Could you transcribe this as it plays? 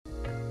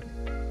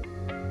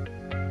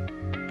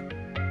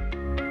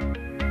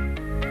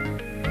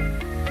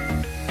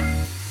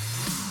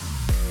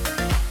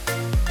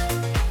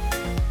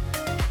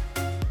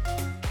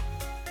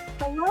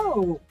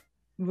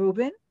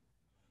Ruben.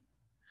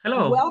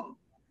 Hello. Well,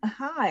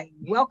 hi.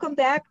 Welcome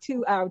back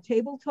to our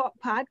Table Talk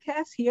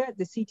podcast here at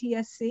the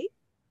CTSC.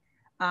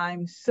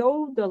 I'm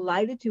so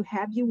delighted to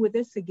have you with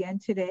us again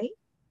today.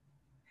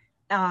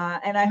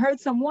 And I heard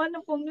some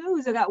wonderful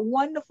news. I got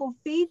wonderful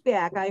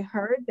feedback. I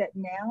heard that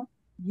now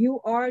you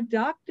are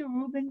Dr.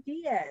 Ruben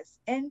Diaz,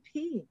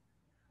 NP,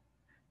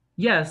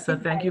 Yes, in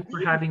thank you for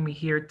diabetes. having me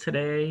here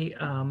today.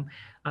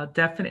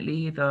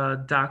 Definitely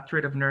the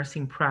doctorate of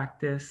nursing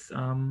practice.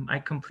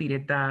 I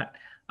completed that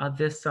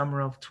this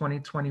summer of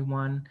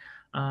 2021.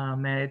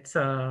 And it's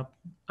a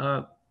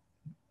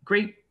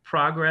great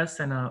progress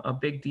and a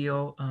big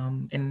deal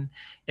in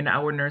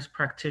our nurse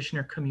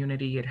practitioner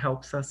community. It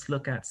helps us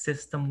look at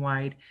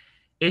system-wide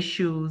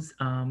issues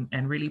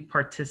and really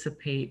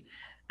participate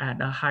at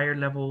higher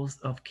levels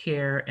of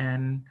care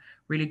and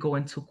really go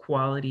into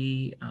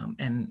quality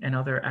and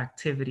other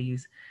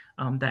activities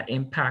that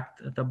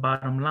impact the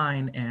bottom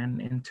line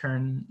and in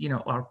turn,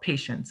 our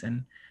patients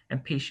and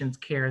patients'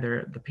 care,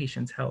 the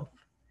patient's health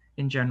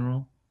in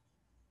general.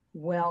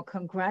 Well,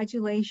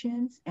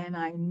 congratulations. And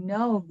I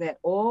know that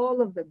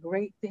all of the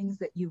great things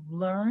that you've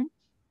learned,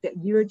 that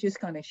you're just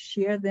going to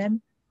share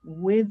them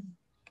with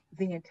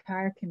the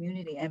entire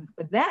community. And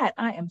for that,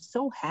 I am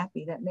so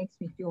happy. That makes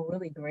me feel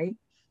really great.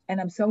 And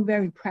I'm so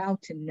very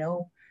proud to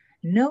know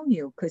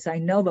you because I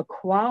know the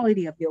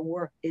quality of your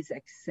work is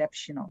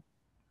exceptional.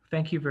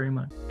 Thank you very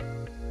much.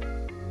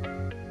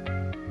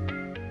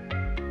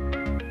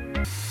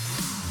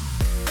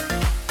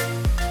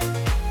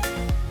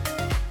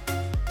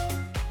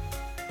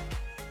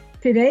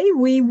 Today,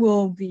 we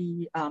will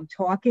be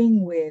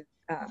talking with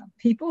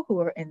people who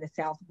are in the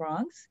South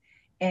Bronx,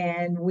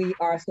 and we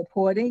are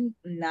supporting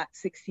Not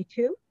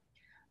 62.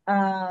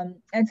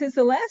 And since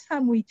the last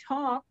time we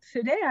talked,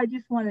 today I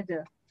just wanted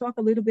to talk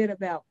a little bit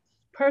about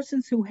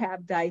persons who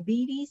have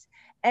diabetes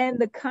and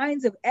the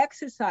kinds of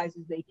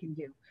exercises they can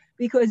do.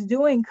 Because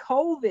during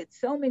COVID,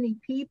 so many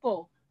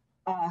people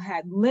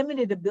had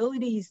limited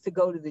abilities to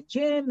go to the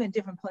gym and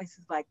different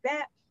places like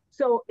that.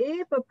 So,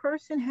 if a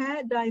person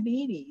had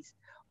diabetes,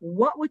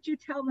 what would you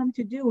tell them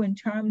to do in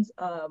terms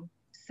of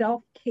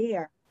self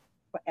care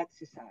for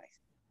exercise?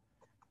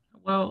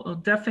 Well,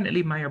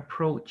 definitely my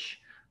approach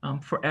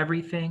for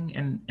everything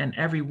and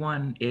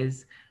everyone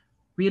is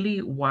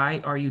really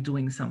why are you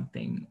doing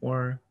something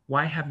or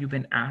why have you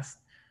been asked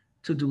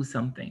to do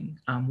something?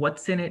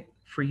 What's in it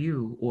for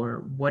you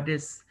or what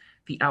is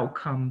the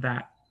outcome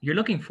that you're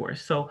looking for?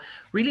 So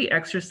really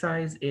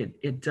exercise,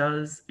 it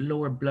does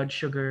lower blood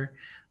sugar,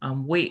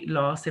 weight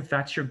loss if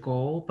that's your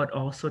goal, but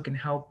also it can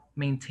help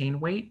maintain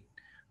weight,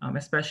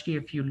 especially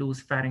if you lose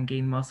fat and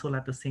gain muscle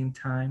at the same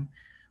time.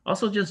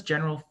 Also just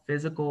general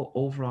physical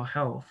overall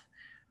health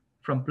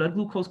from blood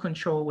glucose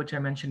control, which I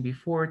mentioned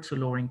before, to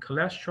lowering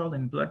cholesterol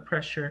and blood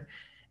pressure,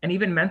 and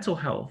even mental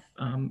health.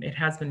 It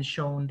has been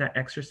shown that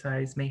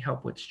exercise may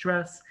help with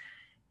stress,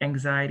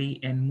 anxiety,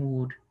 and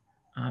mood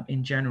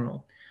in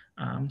general.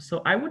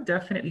 So I would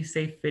definitely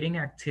say fitting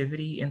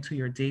activity into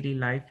your daily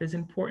life is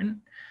important,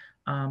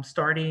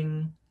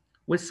 starting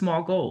with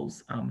small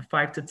goals,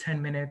 5 to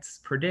 10 minutes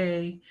per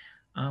day,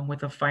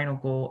 with a final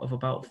goal of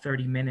about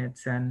 30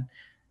 minutes. And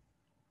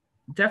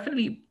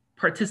definitely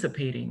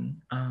participating,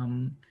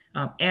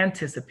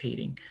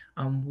 anticipating.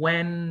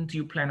 When do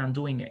you plan on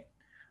doing it?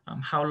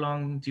 How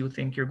long do you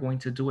think you're going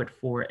to do it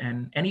for?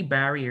 And any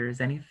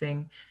barriers,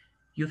 anything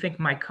you think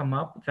might come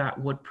up that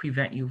would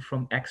prevent you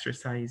from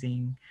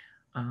exercising,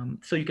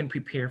 so you can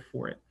prepare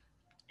for it.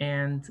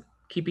 And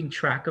keeping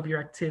track of your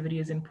activity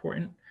is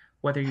important,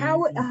 whether you're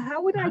using,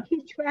 How would I uh-huh,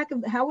 keep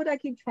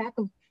track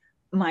of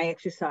my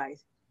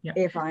exercise yeah.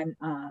 if I'm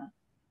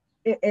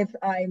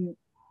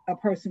a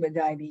person with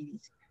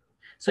diabetes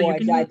So you or a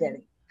can use,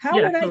 diabetic? How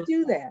yeah. would I So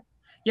do that?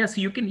 yeah, so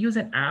you can use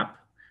an app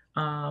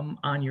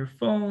on your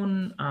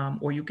phone,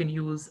 or you can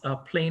use a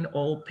plain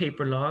old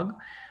paper log.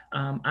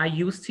 I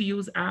used to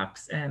use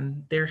apps,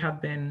 and there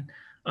have been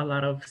a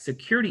lot of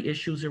security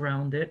issues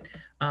around it.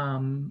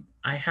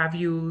 I have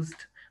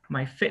used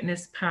my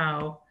Fitness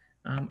Pal.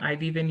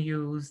 I've even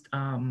used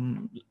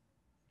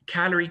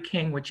Calorie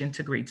King, which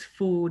integrates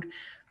food,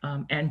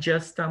 and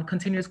just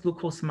continuous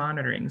glucose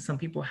monitoring. Some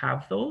people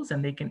have those,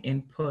 and they can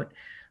input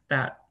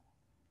that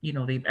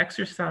they've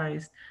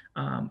exercised.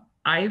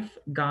 I've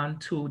gone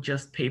to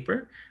just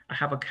paper. I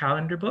have a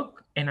calendar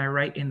book and I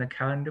write in the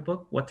calendar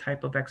book what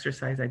type of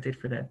exercise I did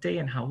for that day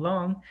and how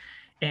long.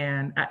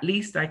 And at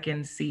least I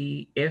can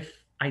see if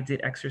I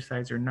did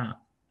exercise or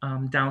not,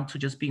 down to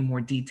just being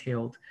more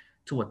detailed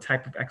to what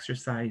type of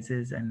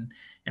exercises and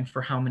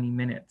for how many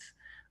minutes.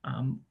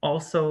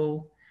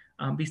 Also,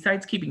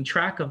 besides keeping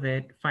track of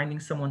it, finding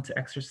someone to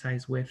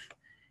exercise with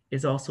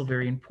is also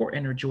very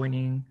important, or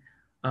joining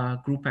a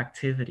group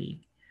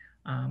activity.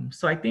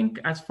 So I think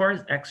as far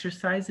as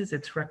exercises,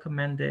 it's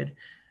recommended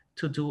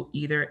to do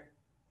either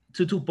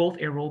to do both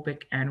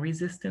aerobic and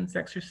resistance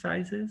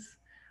exercises.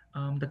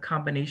 The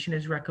combination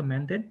is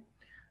recommended.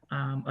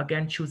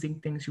 Again, choosing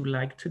things you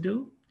like to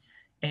do,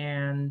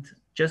 and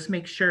just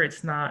make sure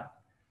it's not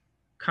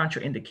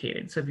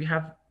contraindicated. So if you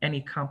have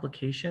any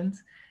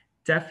complications,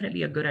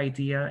 definitely a good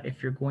idea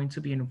if you're going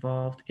to be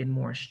involved in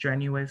more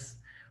strenuous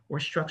or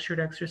structured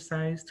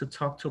exercise to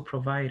talk to a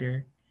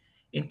provider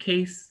in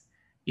case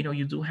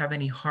you do have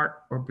any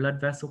heart or blood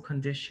vessel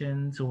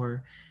conditions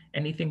or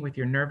anything with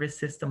your nervous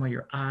system or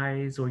your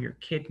eyes or your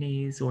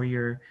kidneys or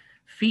your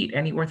feet,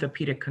 any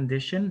orthopedic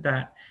condition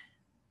that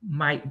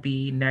might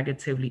be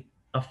negatively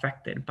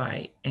affected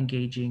by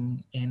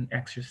engaging in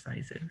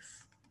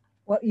exercises.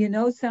 Well, you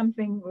know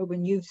something,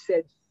 Ruben, you've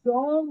said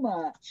so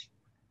much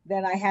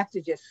that I have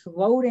to just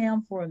slow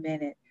down for a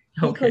minute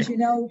because, Okay. you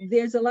know,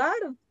 there's a lot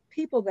of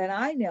people that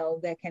I know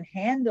that can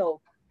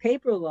handle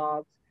paper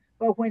logs,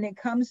 but when it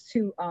comes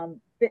to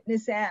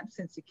fitness apps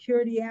and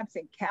security apps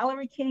and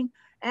Calorie King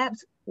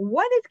apps,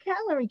 what is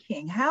Calorie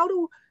King?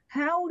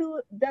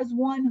 Does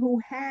one who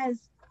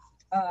has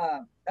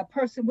a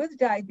person with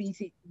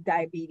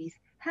diabetes,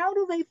 how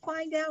do they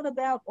find out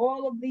about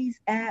all of these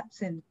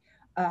apps and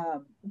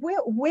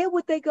where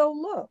would they go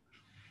look?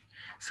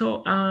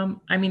 So,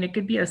 I mean, it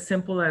could be as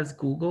simple as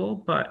Google,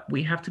 but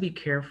we have to be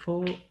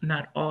careful.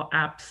 Not all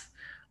apps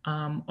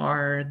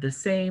are the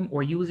same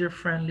or user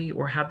friendly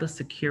or have the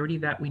security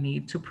that we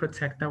need to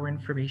protect our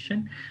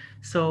information.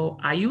 So,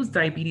 I use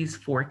Diabetes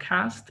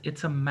Forecast.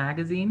 It's a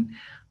magazine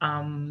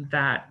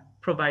that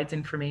provides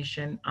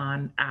information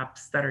on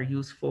apps that are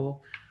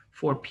useful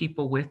for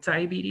people with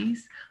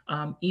diabetes,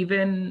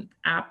 even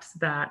apps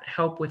that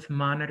help with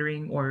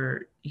monitoring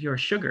or your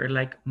sugar,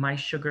 like My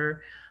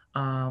Sugar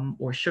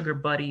or Sugar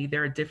Buddy.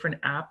 There are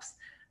different apps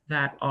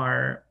that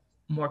are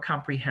more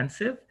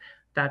comprehensive.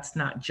 That's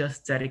not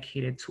just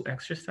dedicated to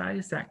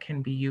exercise, that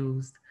can be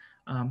used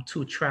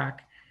to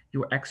track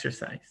your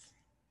exercise.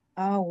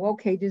 Oh,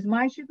 okay. Does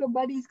My Sugar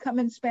Buddies come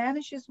in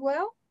Spanish as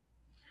well?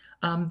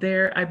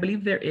 I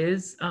believe there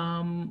is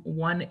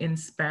one in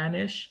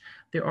Spanish.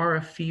 There are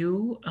a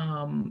few,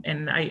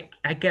 and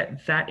I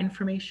get that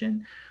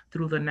information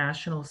through the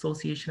National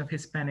Association of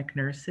Hispanic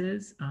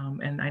Nurses.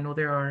 And I know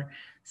there are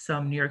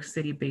some New York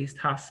City-based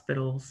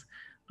hospitals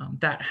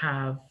that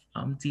have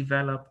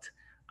developed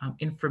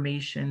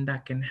information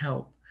that can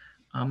help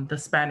the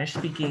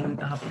Spanish-speaking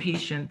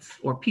patients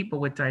or people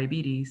with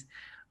diabetes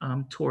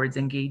towards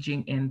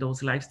engaging in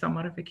those lifestyle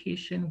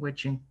modification,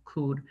 which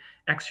include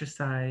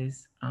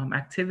exercise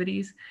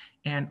activities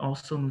and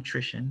also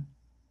nutrition.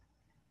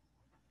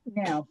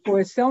 Now,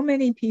 for so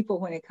many people,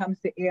 when it comes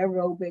to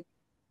aerobic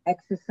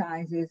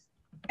exercises,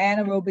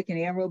 anaerobic and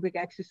aerobic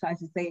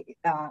exercises, they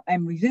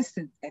and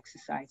resistance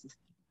exercises,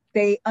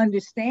 they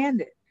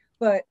understand it.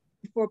 But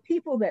for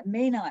people that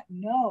may not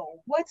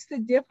know, what's the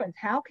difference?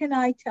 How can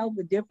I tell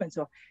the difference,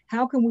 or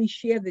how can we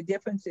share the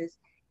differences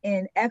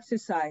in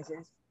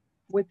exercises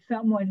with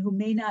someone who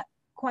may not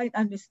quite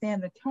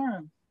understand the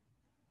term?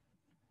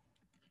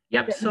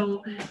 Yep. That you,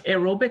 So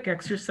aerobic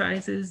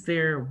exercises,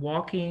 they're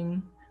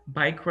walking,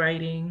 bike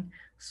riding,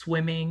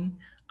 swimming,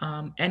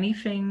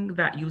 anything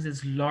that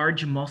uses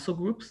large muscle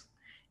groups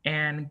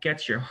and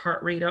gets your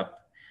heart rate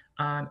up,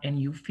 and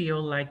you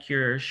feel like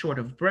you're short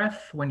of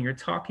breath when you're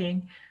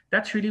talking.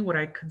 That's really what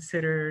I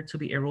consider to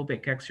be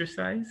aerobic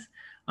exercise.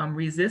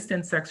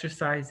 Resistance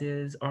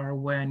exercises are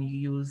when you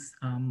use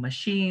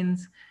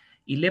machines,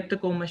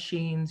 elliptical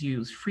machines, you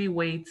use free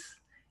weights,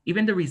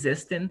 even the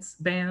resistance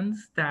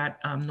bands that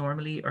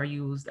normally are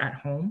used at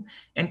home,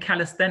 and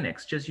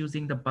calisthenics, just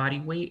using the body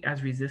weight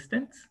as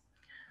resistance.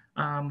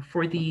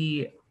 For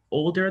the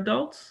older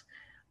adults,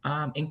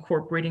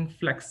 incorporating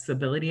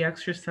flexibility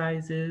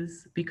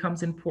exercises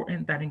becomes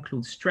important. That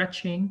includes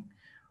stretching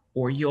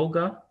or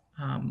yoga,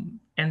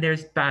 and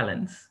there's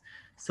balance.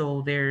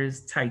 So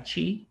there's Tai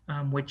Chi,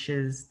 which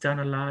is done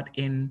a lot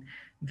in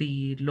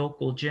the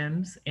local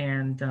gyms,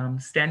 and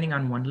standing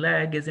on one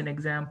leg is an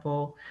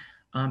example,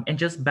 and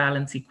just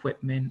balance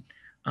equipment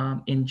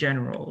in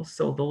general.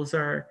 So those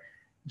are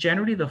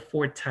generally the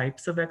four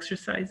types of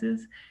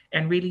exercises.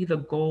 And really the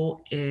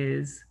goal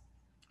is,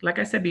 like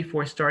I said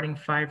before, starting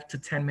 5 to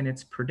 10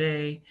 minutes per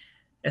day,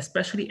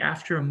 especially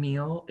after a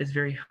meal, is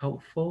very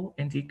helpful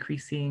in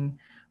decreasing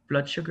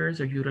blood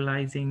sugars or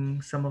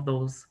utilizing some of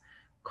those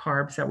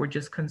carbs that were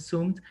just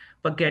consumed.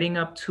 But getting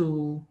up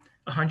to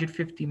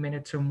 150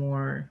 minutes or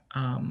more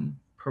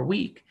per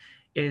week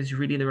is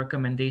really the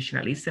recommendation,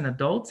 at least in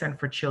adults. And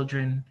for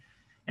children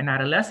and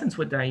adolescents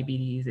with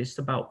diabetes, it's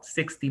about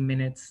 60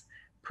 minutes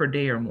per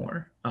day or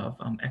more of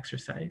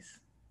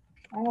exercise.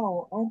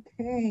 oh,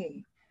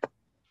 okay.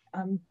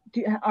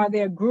 Are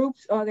there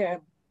groups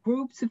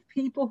of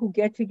people who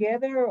get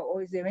together,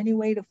 or is there any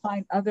way to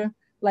find other,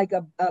 like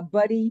a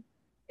buddy?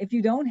 If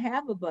you don't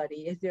have a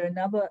buddy, is there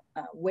another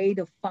way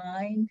to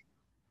find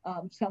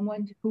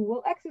someone who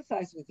will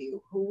exercise with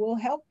you, who will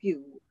help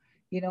you,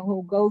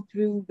 who'll go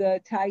through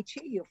the Tai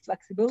Chi or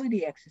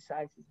flexibility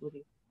exercises with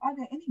you? Are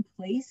there any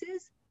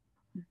places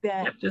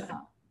that,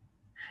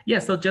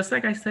 Yep, so just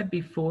like I said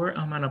before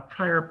on a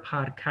prior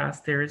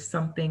podcast, there is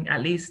something,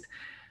 at least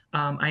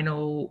I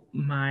know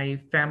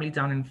my family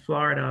down in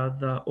Florida,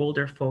 the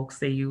older folks,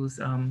 they use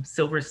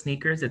silver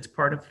sneakers. It's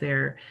part of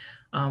their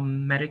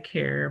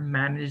Medicare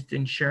managed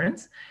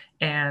insurance.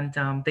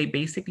 And they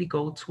basically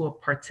go to a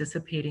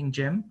participating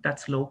gym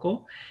that's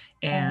local.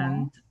 Uh-huh.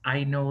 And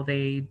I know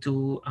they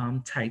do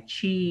Tai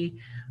Chi,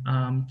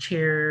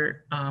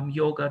 chair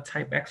yoga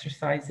type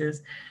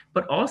exercises.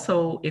 But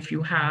also, if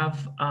you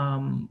have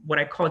what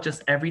I call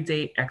just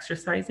everyday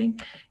exercising,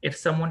 if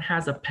someone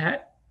has a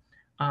pet,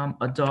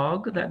 a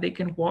dog that they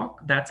can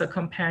walk, that's a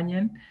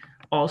companion.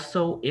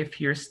 Also, if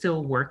you're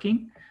still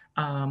working,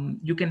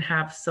 you can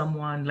have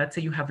someone, let's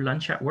say you have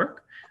lunch at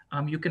work,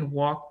 you can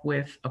walk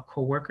with a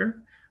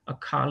coworker, a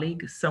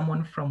colleague,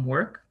 someone from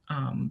work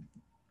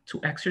to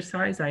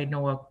exercise. I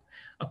know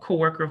a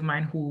coworker of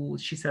mine who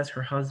she says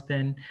her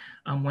husband,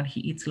 when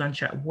he eats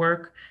lunch at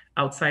work,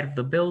 outside of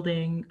the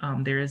building,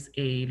 there is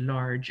a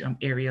large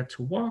area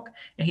to walk,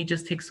 and he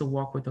just takes a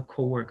walk with a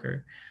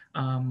coworker.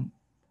 Um,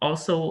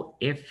 Also,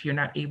 if you're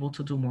not able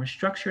to do more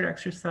structured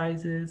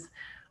exercises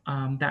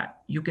that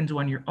you can do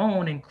on your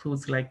own,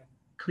 includes like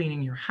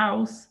cleaning your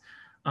house,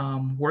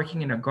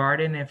 working in a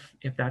garden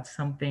if that's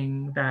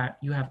something that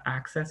you have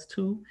access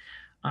to,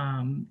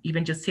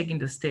 even just taking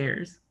the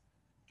stairs,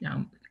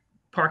 um,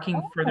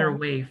 parking further Oh,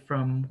 away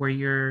from where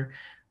you're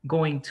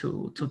going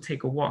to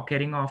take a walk,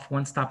 getting off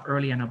one stop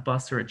early on a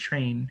bus or a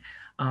train.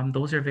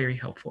 Those are very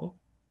helpful.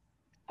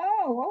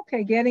 oh,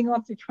 okay. Getting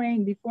off the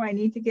train before I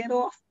need to get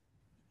off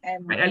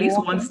and Right, at least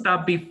one walking.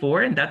 stop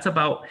before, and that's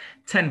about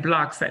 10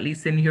 blocks, at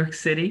least in New York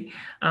City.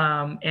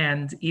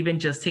 And even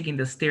just taking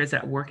the stairs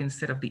at work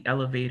instead of the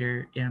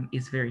elevator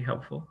is very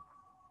helpful.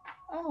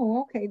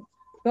 Oh, okay.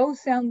 Those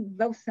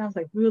sounds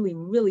like really,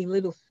 really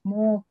little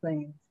small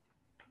things,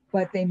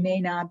 but they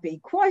may not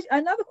be.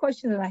 Another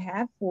question that I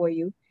have for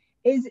you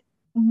is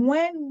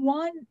when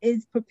one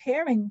is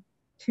preparing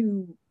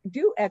to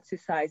do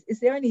exercise, is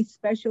there any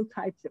special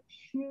types of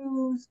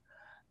shoes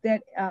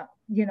that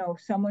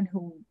someone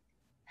who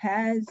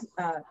has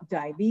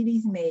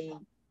diabetes may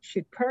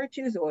should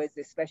purchase, or is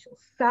there special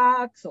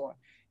socks or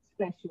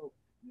special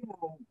you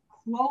know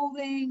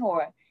clothing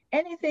or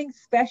anything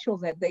special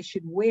that they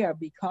should wear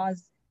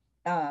because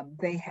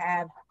they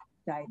have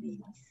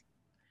diabetes?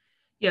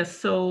 Yes,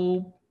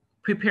 so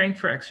preparing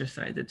for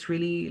exercise, it's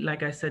really,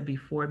 like I said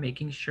before,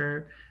 making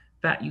sure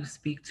that you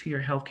speak to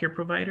your healthcare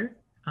provider.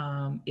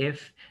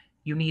 If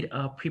you need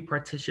a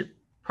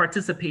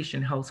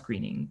participation health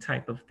screening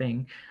type of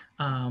thing,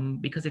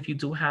 because if you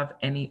do have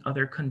any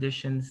other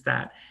conditions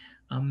that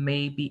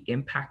may be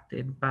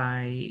impacted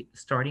by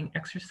starting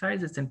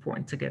exercise, it's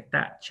important to get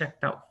that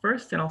checked out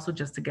first, and also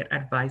just to get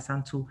advice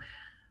onto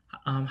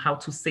how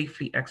to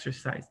safely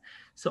exercise.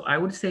 So I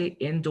would say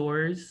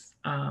indoors,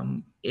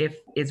 if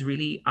it's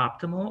really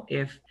optimal,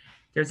 if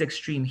there's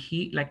extreme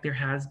heat like there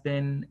has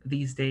been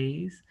these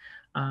days,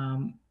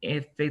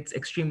 if it's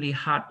extremely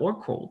hot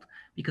or cold,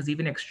 because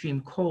even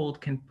extreme cold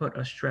can put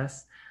a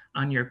stress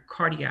on your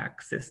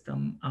cardiac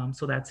system.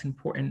 So that's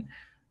important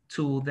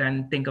to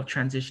then think of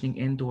transitioning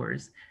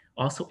indoors.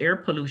 Also, air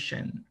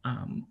pollution,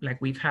 like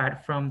we've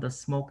had from the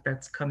smoke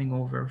that's coming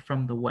over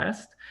from the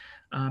west.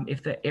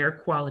 If the air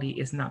quality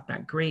is not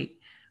that great,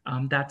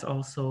 that's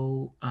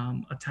also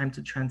a time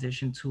to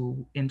transition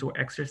to indoor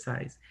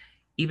exercise.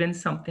 Even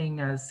something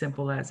as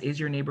simple as, is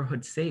your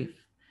neighborhood safe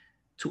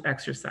to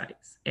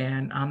exercise?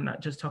 And I'm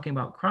not just talking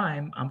about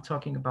crime, I'm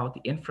talking about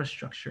the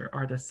infrastructure.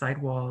 Are the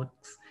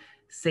sidewalks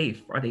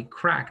safe? Are they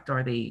cracked?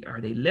 Are they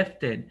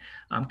lifted?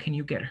 Can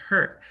you get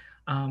hurt?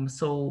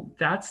 So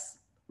that's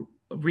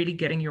really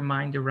getting your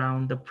mind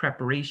around the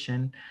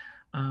preparation.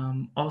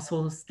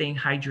 Also, staying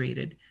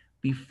hydrated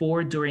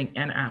before, during,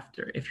 and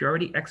after. If you're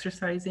already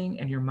exercising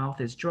and your mouth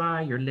is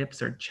dry, your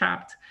lips are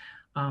chapped,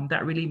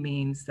 that really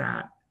means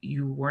that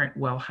you weren't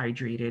well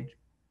hydrated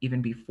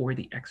even before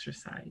the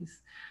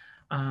exercise.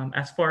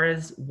 As far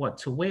as what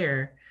to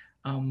wear,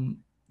 um,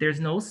 there's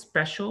no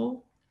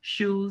special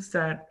shoes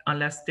that,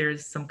 unless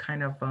there's some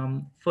kind of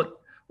foot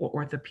or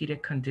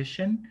orthopedic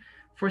condition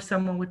for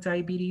someone with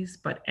diabetes,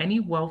 but any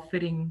well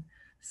fitting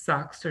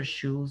socks or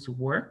shoes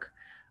work.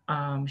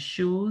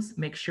 Shoes,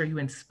 make sure you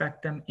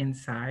inspect them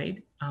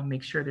inside.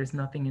 Make sure there's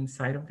nothing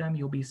inside of them.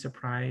 You'll be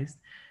surprised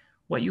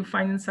what you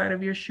find inside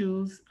of your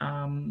shoes.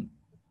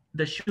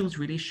 The shoes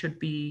really should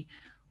be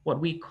what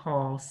we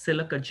call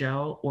silica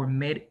gel or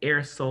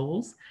mid-air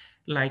soles,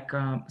 like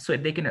so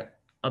they can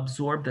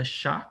absorb the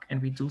shock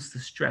and reduce the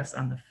stress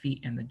on the feet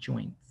and the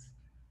joints.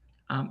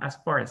 As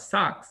far as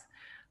socks,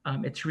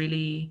 it's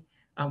really,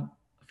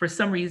 for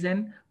some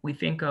reason, we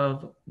think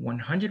of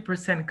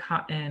 100%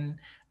 cotton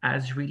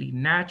as really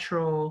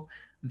natural,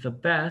 the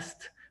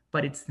best,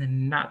 but it's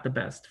not the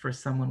best for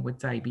someone with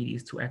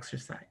diabetes to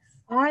exercise.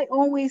 I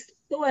always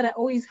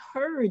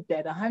heard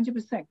that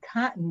 100%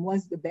 cotton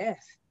was the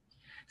best.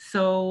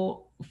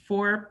 So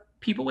for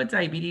people with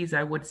diabetes,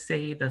 I would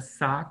say the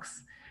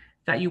socks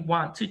that you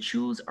want to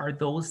choose are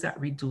those that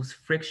reduce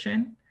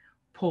friction,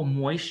 pull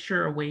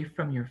moisture away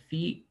from your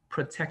feet,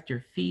 protect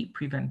your feet,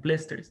 prevent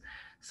blisters.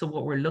 So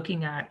what we're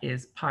looking at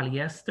is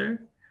polyester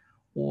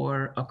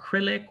or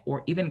acrylic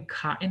or even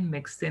cotton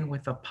mixed in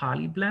with a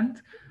poly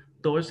blend.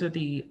 Those are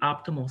the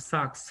optimal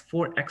socks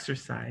for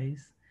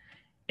exercise.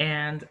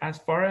 And as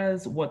far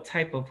as what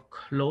type of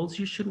clothes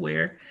you should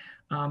wear,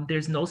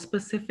 there's no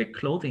specific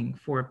clothing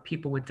for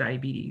people with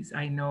diabetes.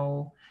 I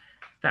know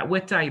that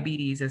with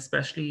diabetes,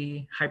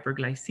 especially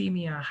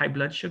hyperglycemia, high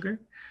blood sugar,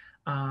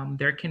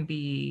 there can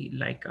be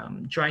like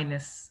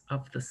dryness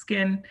of the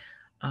skin.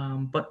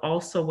 But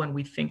also when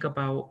we think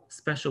about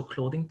special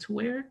clothing to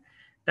wear,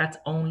 that's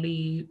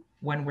only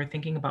when we're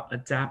thinking about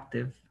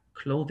adaptive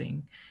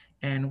clothing.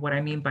 And what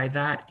I mean by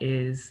that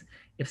is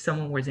if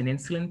someone wears an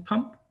insulin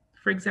pump,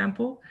 for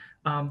example,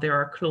 there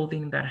are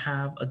clothing that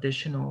have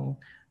additional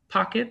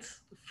pockets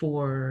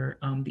for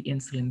the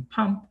insulin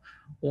pump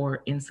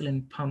or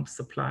insulin pump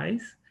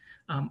supplies.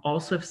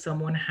 Also, if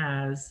someone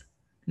has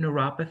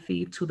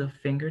neuropathy to the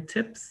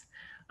fingertips,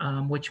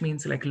 which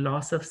means like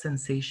loss of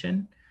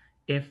sensation,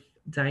 if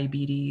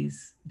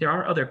diabetes, there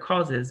are other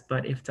causes,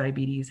 but if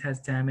diabetes has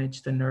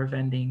damaged the nerve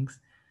endings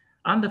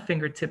on the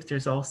fingertips,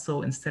 there's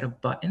also, instead of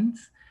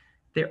buttons,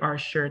 there are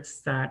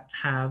shirts that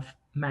have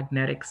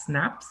magnetic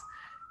snaps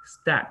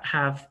that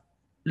have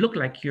look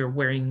like you're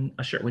wearing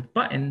a shirt with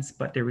buttons,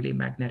 but they're really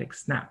magnetic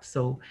snaps.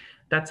 So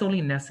that's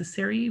only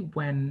necessary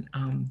when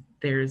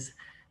there's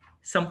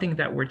something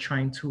that we're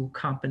trying to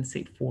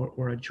compensate for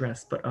or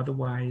address. But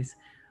otherwise,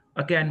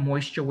 again,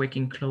 moisture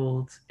wicking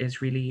clothes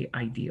is really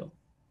ideal.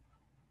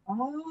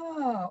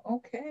 Oh,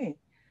 okay.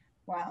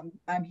 Wow,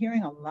 I'm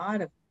hearing a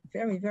lot of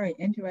very, very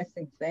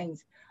interesting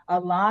things. A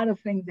lot of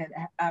things that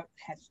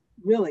has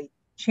really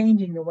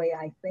changing the way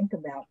I think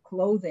about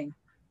clothing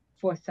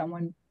for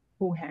someone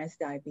who has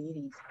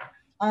diabetes.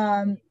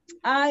 Um,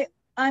 I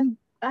I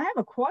have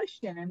a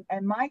question,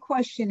 and my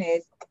question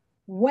is,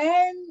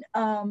 when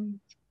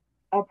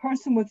a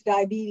person with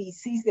diabetes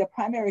sees their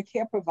primary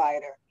care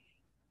provider,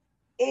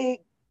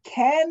 it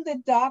can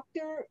the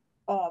doctor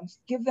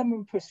give them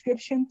a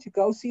prescription to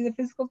go see the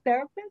physical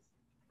therapist?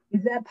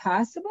 Is that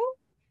possible?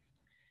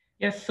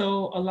 Yes,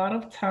 so a lot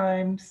of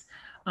times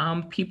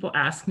people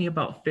ask me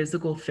about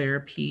physical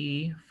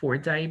therapy for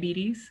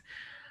diabetes.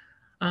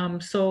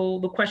 So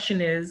the question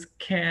is,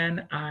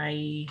 can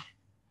I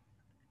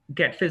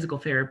get physical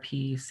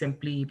therapy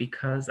simply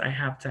because I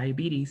have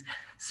diabetes?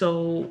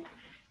 So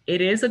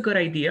it is a good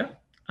idea.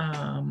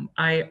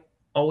 I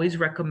always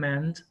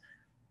recommend,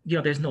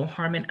 there's no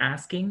harm in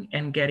asking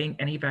and getting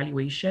an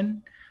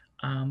evaluation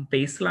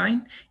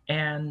baseline.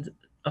 And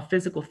a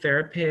physical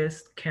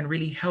therapist can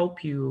really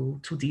help you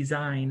to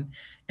design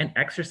an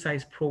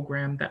exercise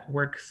program that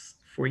works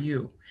for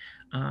you.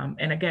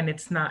 And again,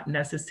 it's not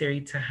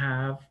necessary to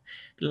have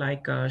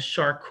like a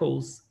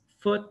Charcot's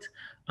foot,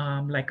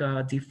 like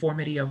a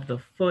deformity of the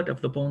foot,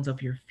 of the bones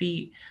of your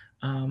feet,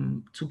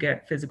 to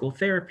get physical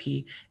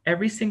therapy.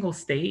 Every single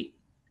state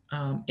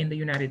in the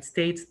United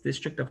States,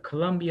 District of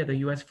Columbia, the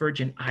US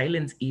Virgin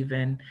Islands,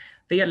 even,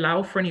 they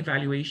allow for an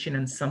evaluation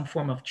and some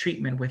form of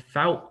treatment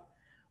without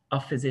a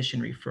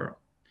physician referral.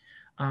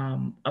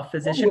 A Oh,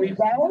 physician,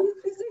 without a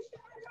physician?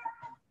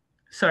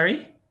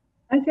 sorry?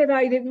 I said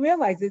I didn't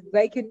realize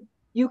that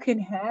you can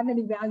have an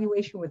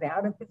evaluation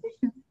without a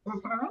physician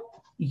referral.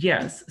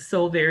 Yes.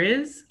 So there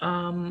is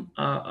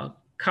a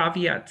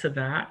caveat to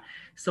that.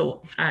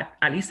 So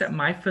at least at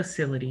my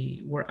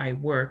facility where I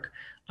work,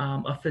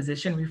 a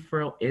physician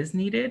referral is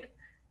needed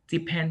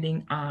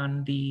depending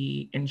on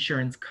the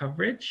insurance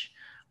coverage.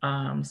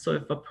 So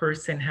if a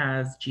person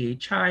has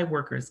GHI,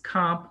 workers'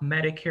 comp,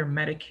 Medicare,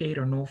 Medicaid,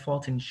 or no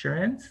fault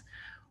insurance,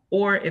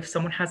 or if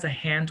someone has a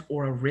hand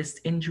or a wrist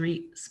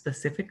injury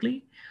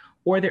specifically,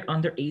 or they're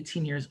under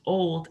 18 years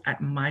old,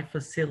 at my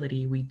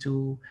facility, we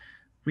do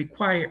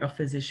require a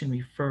physician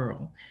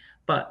referral.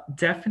 But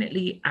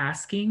definitely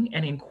asking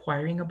and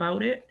inquiring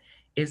about it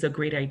is a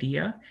great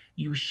idea.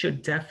 You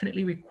should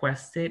definitely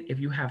request it if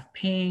you have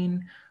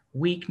pain,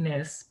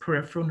 weakness,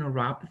 peripheral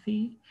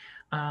neuropathy,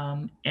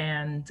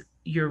 and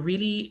you're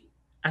really,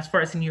 as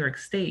far as in New York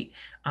State,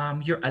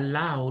 you're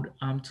allowed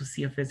to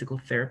see a physical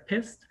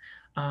therapist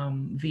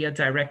via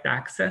direct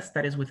access,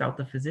 that is without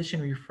the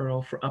physician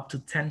referral, for up to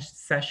 10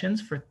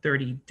 sessions for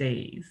 30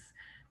 days,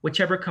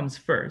 whichever comes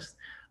first,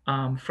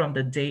 from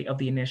the date of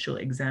the initial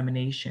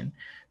examination.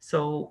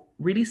 So,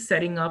 really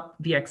setting up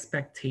the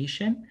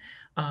expectation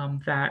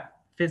that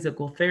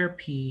physical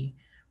therapy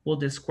will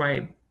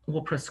describe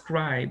will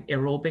prescribe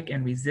aerobic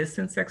and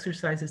resistance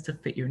exercises to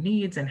fit your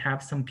needs and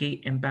have some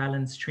gait and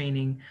balance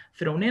training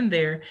thrown in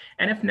there.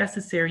 And if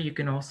necessary, you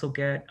can also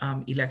get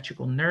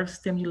electrical nerve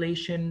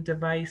stimulation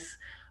device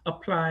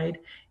applied,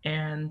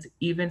 and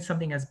even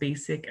something as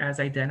basic as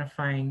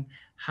identifying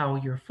how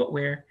your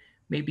footwear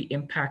may be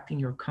impacting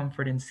your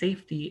comfort and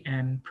safety,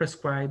 and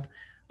prescribe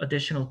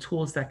additional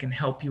tools that can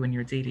help you in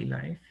your daily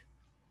life.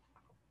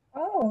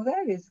 Oh,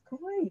 that is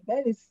great.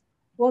 That is,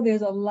 well,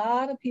 there's a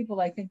lot of people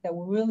I think that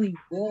really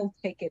will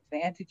take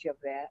advantage of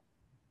that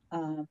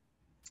um,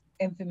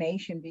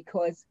 information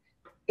because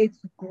it's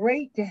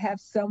great to have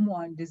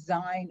someone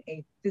design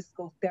a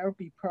physical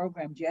therapy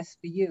program just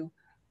for you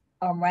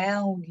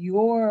around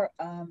your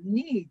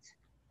needs,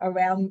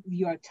 around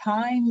your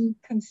time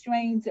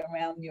constraints,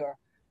 around your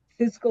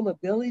physical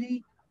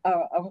ability,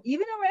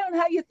 even around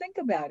how you think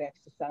about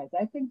exercise.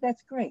 I think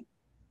that's great.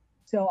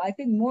 So I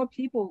think more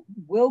people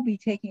will be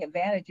taking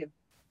advantage of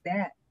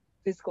that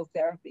physical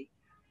therapy,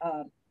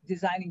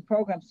 designing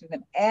programs for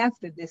them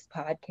after this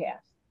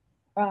podcast.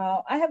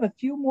 I have a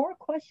few more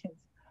questions.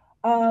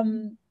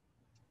 Um,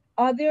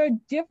 are there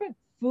different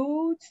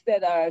foods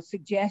that are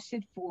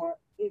suggested for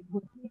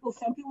with people?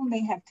 Some people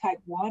may have type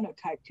 1 or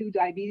type 2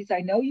 diabetes. I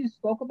know you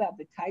spoke about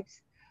the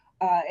types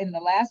in the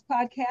last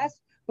podcast,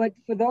 but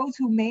for those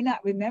who may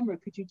not remember,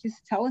 could you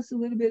just tell us a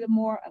little bit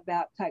more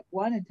about type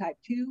 1 and type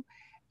 2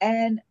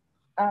 and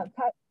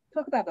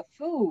talk about the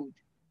food?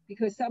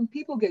 Because some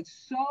people get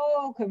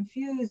so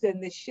confused in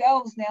the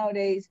shelves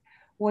nowadays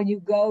when you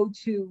go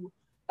to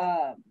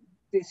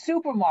the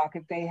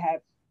supermarket, they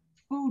have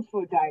food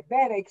for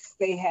diabetics.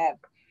 They have,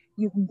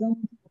 you can go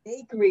to the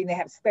bakery and they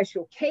have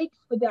special cakes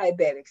for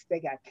diabetics.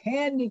 They got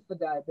candy for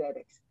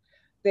diabetics.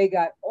 They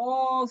got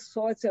all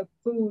sorts of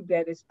food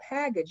that is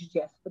packaged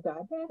just for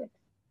diabetics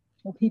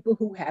or people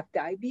who have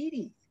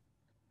diabetes.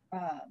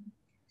 Um,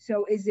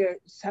 so, is there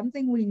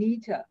something we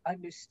need to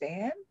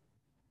understand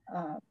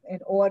in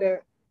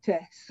order to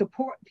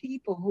support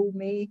people who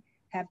may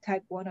have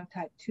type 1 or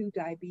type 2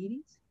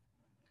 diabetes?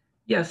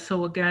 Yes,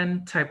 so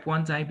again, type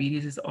 1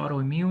 diabetes is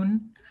autoimmune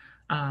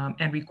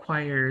and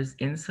requires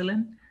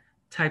insulin.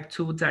 Type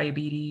 2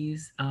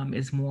 diabetes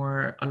is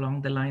more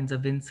along the lines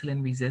of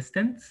insulin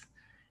resistance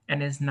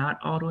and is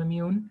not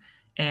autoimmune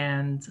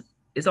and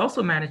is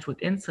also managed with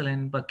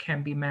insulin, but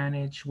can be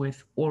managed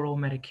with oral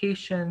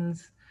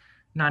medications,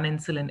 non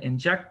insulin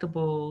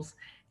injectables,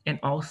 and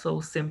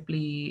also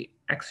simply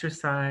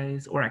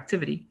exercise or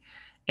activity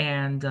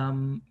and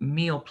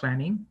meal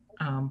planning.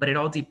 But it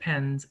all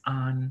depends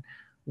on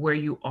where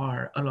you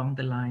are along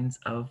the lines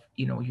of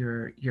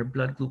your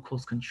blood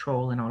glucose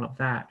control and all of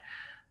that.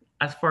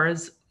 As far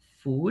as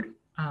food,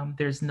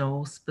 there's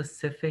no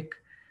specific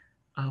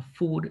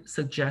food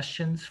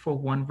suggestions for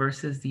one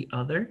versus the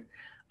other,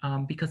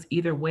 because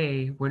either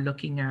way we're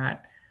looking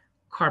at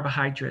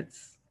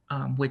carbohydrates,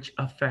 which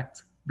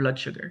affect blood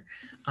sugar,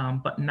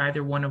 but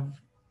neither one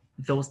of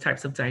those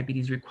types of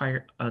diabetes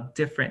require a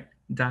different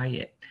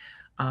diet.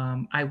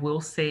 I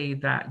will say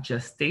that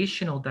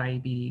gestational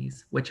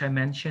diabetes, which I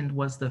mentioned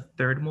was the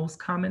third most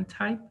common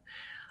type,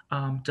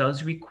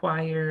 does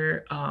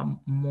require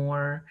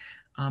more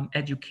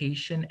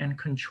education and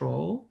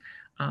control,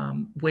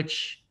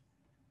 which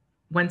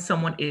when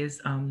someone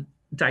is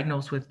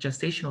diagnosed with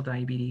gestational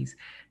diabetes,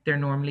 they're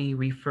normally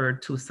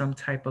referred to some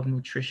type of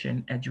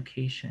nutrition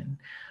education.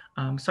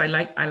 So I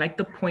like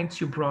the points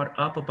you brought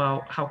up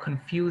about how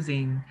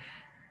confusing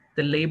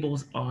the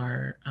labels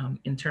are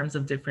in terms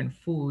of different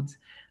foods.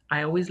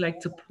 I always like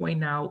to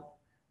point out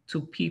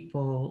to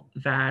people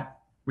that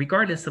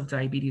regardless of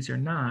diabetes or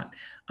not,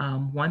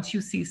 once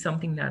you see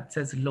something that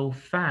says low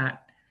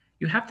fat,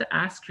 you have to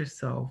ask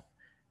yourself,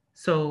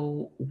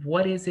 so,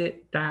 what is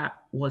it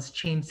that was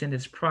changed in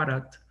this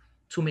product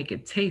to make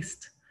it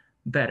taste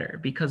better?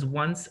 Because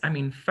once, I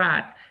mean,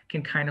 fat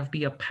can kind of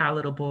be a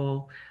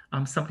palatable,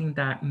 something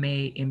that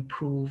may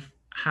improve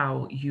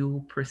how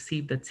you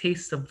perceive the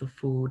taste of the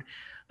food.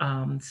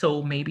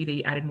 So maybe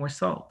they added more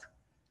salt,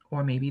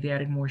 or maybe they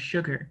added more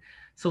sugar.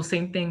 So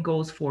same thing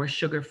goes for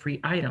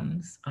sugar-free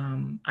items.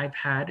 I've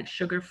had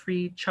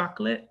sugar-free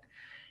chocolate,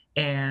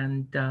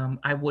 and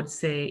I would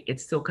say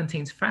it still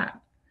contains fat.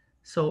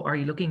 So are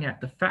you looking at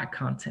the fat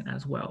content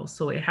as well?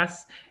 So it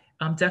has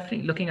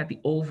definitely looking at the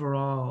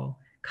overall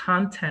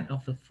content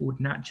of the food,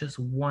 not just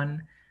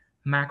one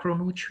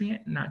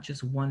macronutrient, not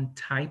just one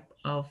type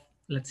of,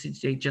 let's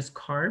say, just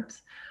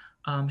carbs,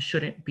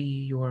 shouldn't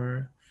be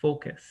your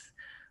focus.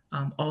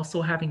 Also,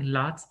 having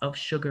lots of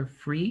sugar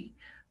free,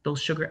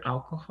 those sugar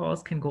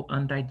alcohols can go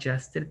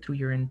undigested through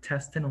your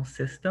intestinal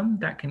system.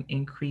 That can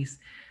increase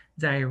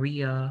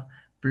diarrhea,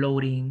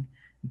 bloating,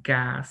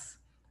 gas.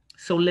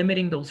 So,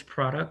 limiting those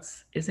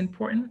products is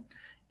important.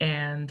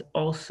 And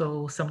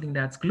also, something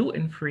that's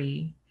gluten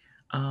free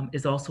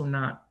is also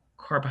not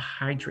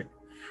carbohydrate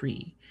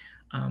free.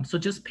 So,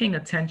 just paying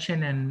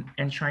attention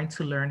and trying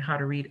to learn how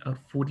to read a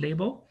food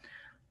label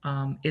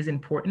is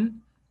important.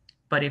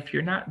 But if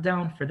you're not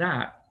down for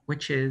that,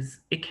 which is,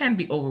 it can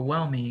be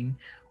overwhelming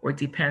or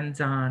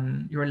depends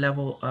on your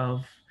level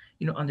of,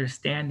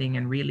 understanding,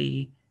 and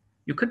really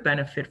you could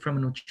benefit from a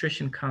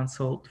nutrition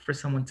consult for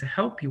someone to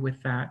help you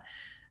with that.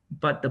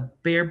 But the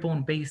bare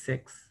bone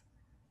basics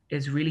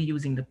is really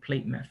using the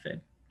plate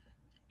method.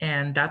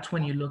 And that's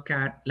when you look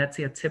at, let's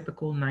say, a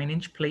typical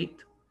 9-inch plate,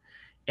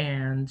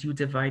 and you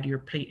divide your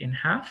plate in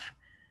half.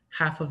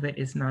 Half of it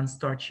is non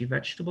starchy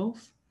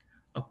vegetables,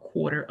 a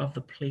quarter of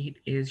the plate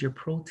is your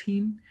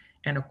protein,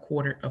 and a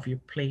quarter of your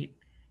plate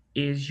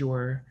is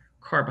your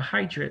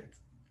carbohydrate.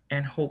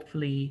 And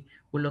hopefully,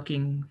 we're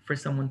looking for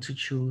someone to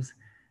choose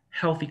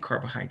healthy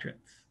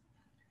carbohydrates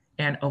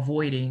and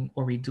avoiding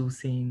or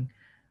reducing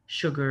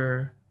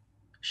sugar,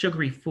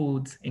 sugary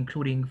foods,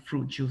 including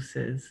fruit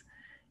juices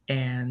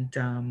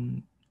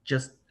and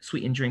just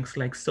sweetened drinks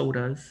like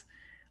sodas,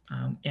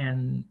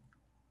 and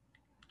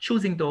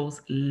choosing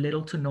those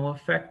little to no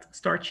effect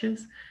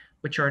starches,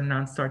 which are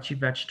non starchy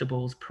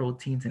vegetables,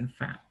 proteins, and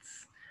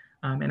fats.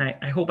 And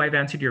I hope I've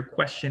answered your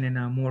question in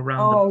a more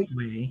roundabout Oh,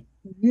 way.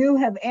 you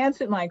have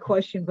answered my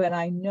question, but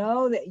I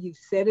know that you've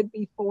said it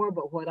before.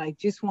 But what I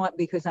just want,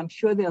 because I'm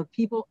sure there are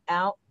people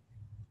out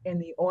in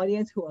the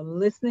audience who are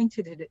listening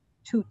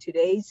to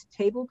today's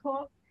table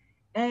talk,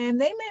 and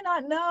they may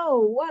not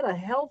know what a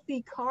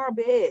healthy carb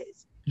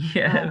is.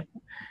 Yeah.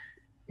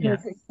 Yeah.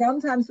 Because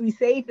sometimes we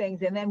say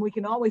things and then we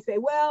can always say,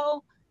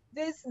 well,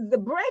 this the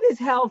bread is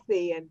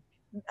healthy, and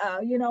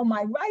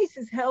my rice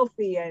is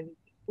healthy, and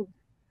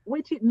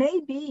which it may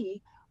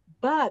be,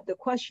 but the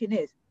question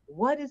is,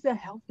 what is a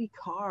healthy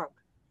carb?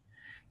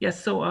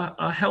 Yes, so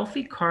a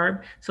healthy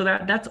carb. So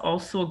that's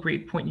also a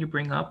great point you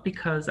bring up,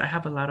 because I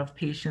have a lot of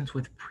patients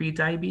with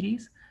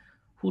pre-diabetes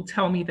who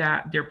tell me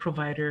that their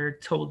provider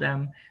told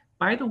them,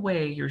 by the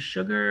way, your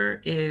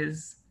sugar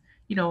is,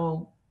 you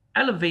know,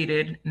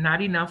 elevated,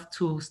 not enough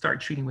to start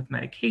treating with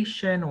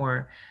medication,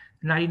 or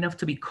not enough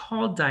to be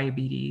called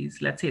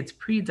diabetes. Let's say it's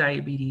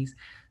pre-diabetes.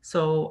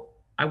 So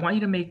I want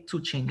you to make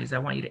two changes. I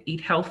want you to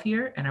eat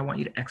healthier, and I want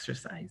you to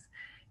exercise.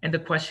 And the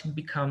question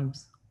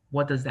becomes,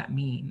 what does that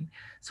mean?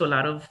 So a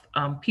lot of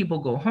people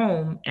go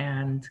home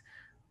and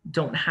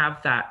don't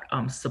have that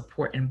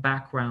support and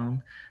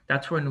background.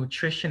 That's where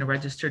nutrition, a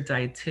registered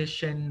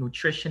dietitian,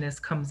 nutritionist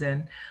comes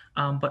in,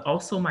 but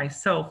also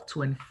myself,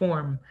 to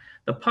inform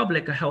the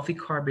public. A healthy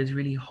carb is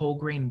really whole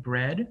grain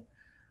bread,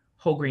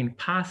 whole grain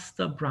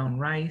pasta, brown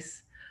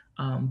rice.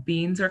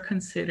 Beans are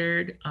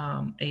considered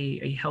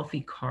a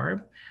healthy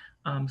carb.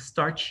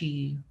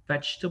 Starchy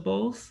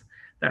vegetables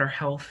that are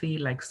healthy,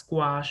 like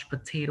squash,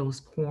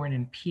 potatoes, corn,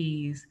 and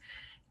peas,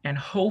 and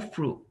whole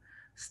fruit,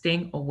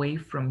 staying away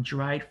from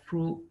dried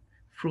fruit,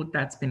 fruit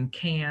that's been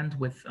canned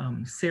with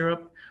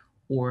syrup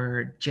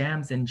or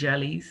jams and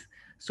jellies.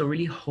 So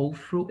really whole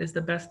fruit is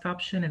the best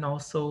option, and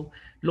also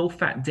low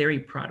fat dairy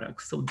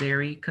products. So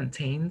dairy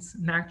contains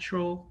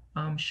natural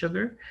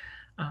sugar,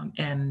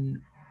 and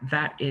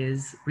that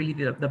is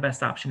really the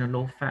best option, a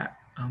low fat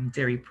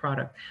dairy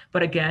product.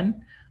 But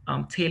again,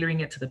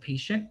 tailoring it to the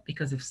patient,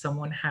 because if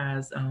someone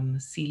has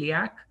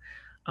celiac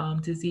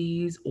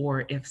disease,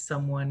 or if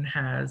someone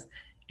has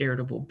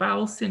irritable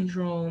bowel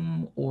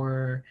syndrome,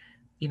 or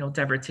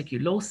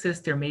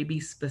diverticulosis, there may be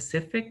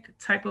specific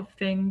type of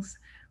things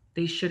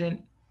they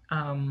shouldn't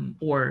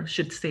or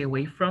should stay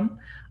away from.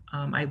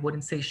 I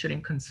wouldn't say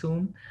shouldn't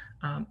consume,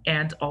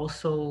 and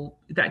also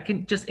that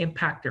can just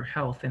impact their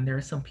health. And there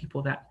are some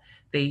people that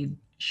they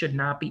should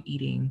not be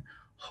eating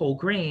whole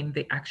grain.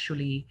 They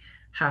actually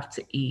have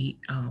to eat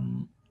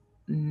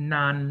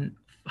non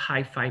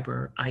high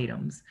fiber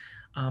items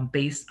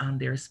based on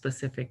their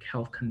specific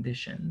health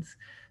conditions.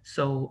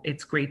 So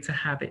it's great to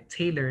have it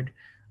tailored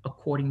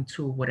according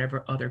to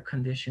whatever other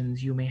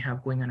conditions you may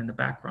have going on in the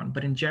background.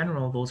 But in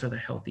general, those are the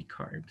healthy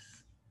carbs.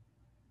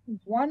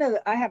 One of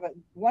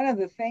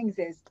the things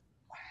is,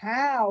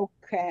 how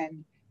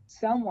can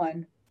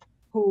someone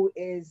who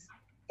is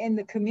in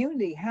the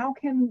community, how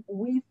can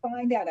we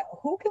find out,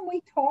 who can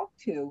we talk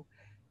to?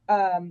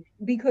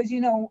 Because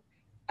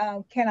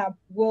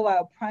will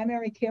our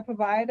primary care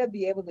provider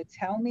be able to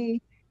tell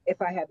me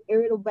if I have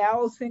irritable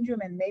bowel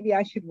syndrome and maybe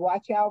I should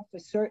watch out for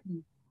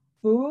certain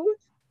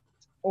foods,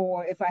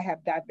 or if I have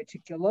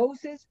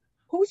diverticulosis?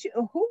 Who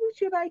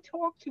should I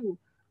talk to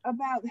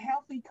about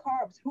healthy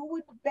carbs? Who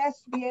would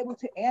best be able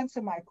to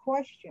answer my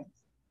questions?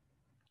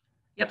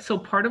 Yep. So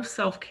part of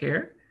self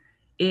care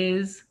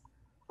is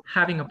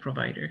having a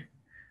provider.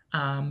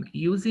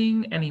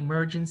 Using an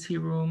emergency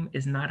room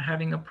is not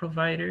having a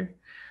provider.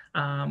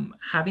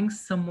 Having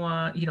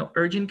someone,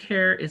 urgent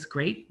care is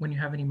great when you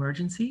have an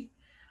emergency,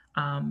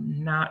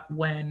 not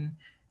when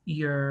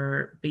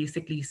you're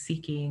basically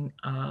seeking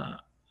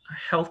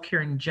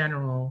healthcare in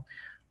general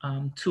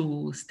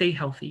to stay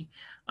healthy.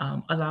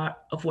 A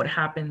lot of what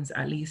happens,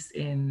 at least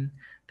in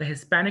the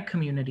Hispanic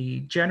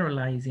community,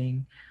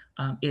 generalizing,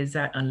 is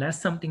that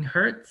unless something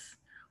hurts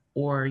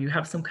or you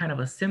have some kind of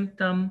a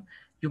symptom,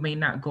 you may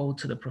not go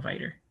to the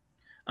provider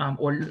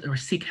or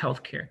seek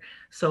healthcare.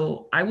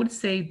 So I would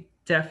say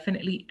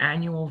definitely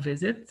annual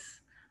visits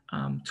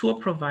to a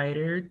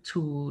provider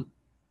to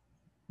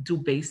do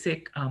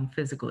basic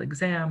physical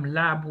exam,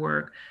 lab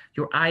work,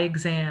 your eye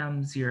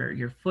exams,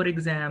 your foot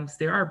exams.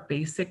 There are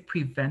basic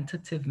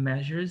preventative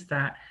measures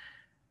that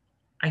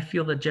I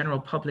feel the general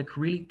public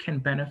really can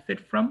benefit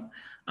from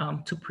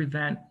to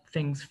prevent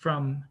things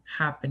from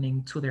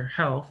happening to their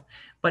health.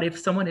 But if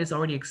someone is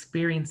already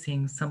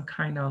experiencing some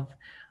kind of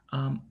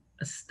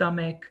a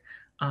stomach,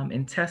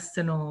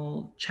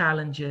 intestinal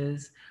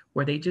challenges,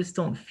 where they just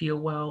don't feel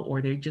well,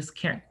 or they just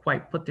can't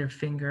quite put their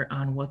finger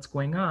on what's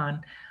going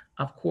on,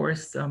 of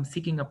course,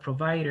 seeking a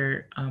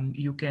provider,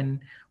 you can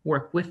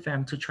work with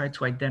them to try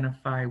to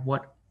identify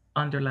what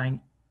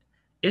underlying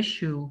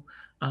issue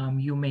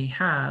you may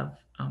have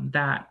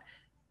that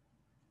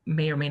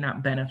may or may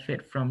not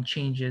benefit from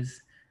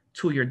changes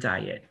to your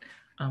diet.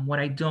 What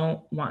I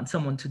don't want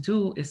someone to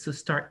do is to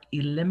start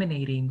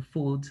eliminating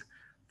foods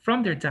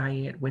from their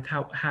diet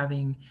without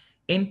having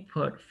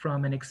input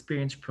from an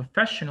experienced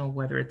professional,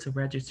 whether it's a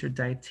registered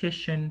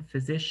dietitian,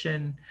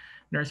 physician,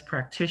 nurse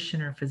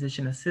practitioner,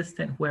 physician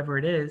assistant, whoever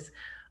it is.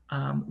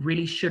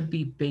 Really should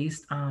be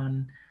based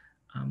on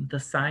the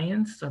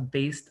science, or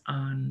based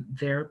on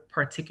their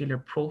particular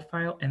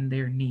profile and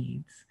their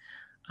needs.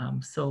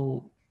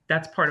 So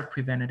that's part of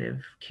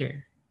preventative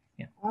care.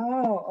 Yeah.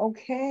 Oh,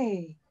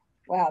 okay.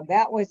 Wow,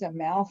 that was a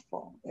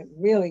mouthful. It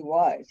really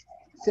was.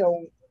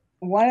 So,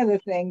 one of the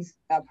things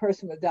a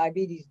person with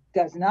diabetes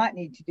does not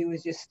need to do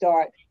is just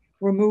start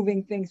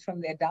removing things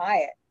from their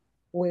diet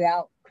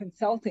without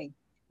consulting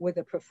with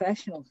a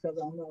professional so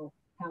they'll know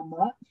how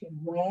much and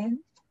when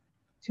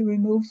to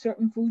remove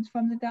certain foods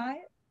from the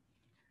diet.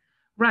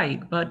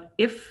 Right. But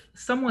if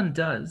someone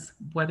does,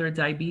 whether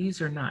diabetes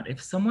or not,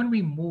 if someone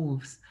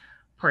removes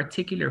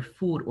particular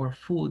food or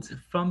foods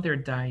from their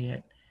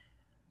diet,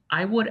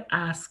 I would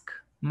ask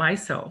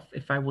myself,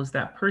 if I was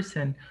that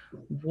person,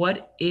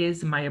 what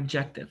is my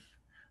objective?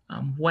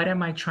 What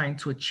am I trying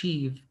to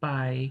achieve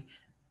by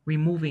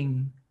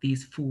removing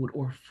these food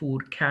or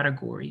food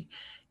category?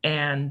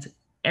 And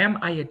am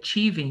I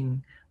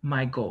achieving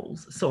my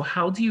goals? So,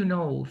 how do you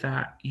know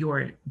that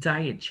your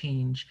diet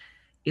change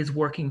is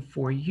working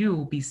for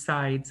you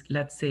besides,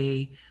 let's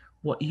say,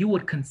 what you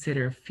would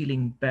consider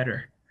feeling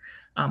better?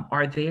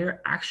 Are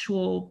there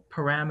actual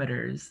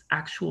parameters,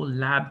 actual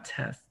lab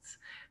tests,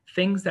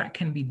 things that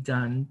can be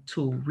done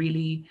to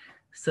really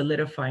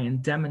solidify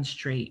and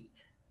demonstrate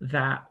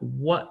that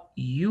what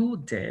you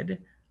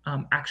did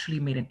actually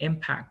made an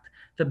impact?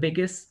 The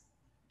biggest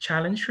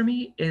challenge for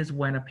me is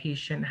when a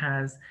patient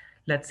has,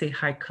 let's say,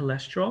 high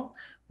cholesterol,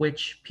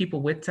 which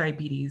people with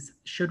diabetes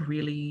should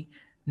really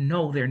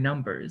know their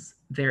numbers.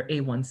 Their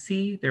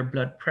A1C, their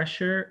blood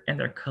pressure, and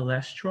their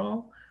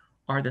cholesterol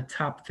are the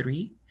top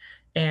three.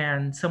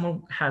 And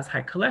someone has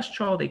high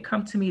cholesterol, they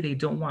come to me, they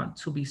don't want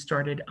to be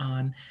started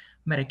on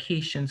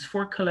medications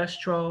for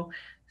cholesterol,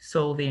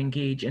 so they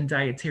engage in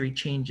dietary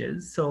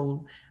changes.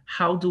 So,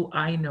 how do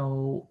I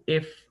know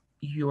if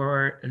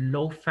your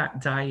low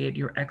fat diet,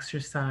 your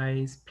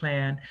exercise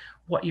plan,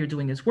 what you're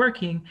doing is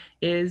working?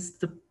 Is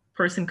the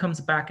person comes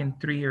back in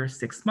 3 or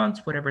 6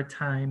 months, whatever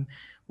time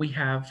we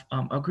have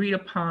agreed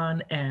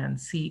upon, and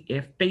see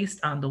if based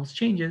on those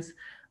changes,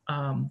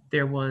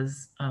 there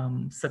was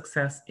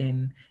success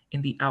in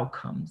the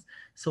outcomes.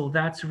 So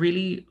that's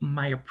really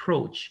my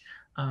approach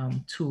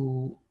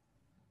to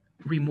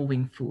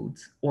removing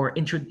foods or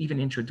even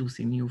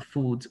introducing new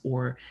foods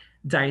or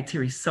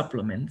dietary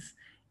supplements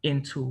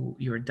into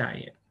your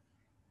diet.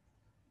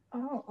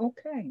 Oh,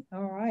 okay.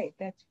 All right.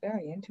 That's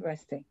very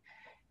interesting.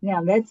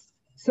 Now, that's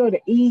sort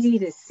of easy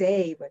to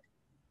say, but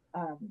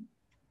um,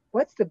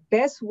 what's the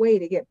best way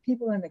to get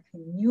people in the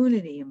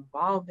community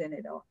involved in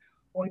it?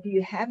 Or do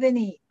you have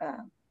any?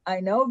 I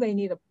know they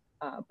need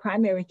a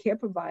primary care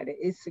provider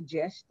is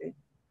suggested,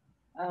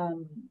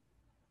 um,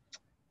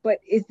 but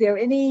is there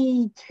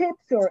any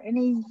tips or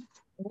any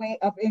way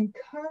of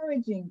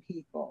encouraging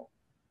people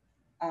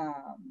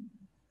um,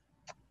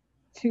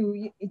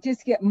 to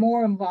just get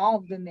more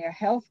involved in their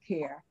health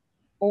care?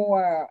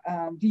 Or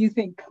do you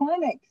think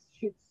clinics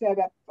should set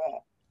up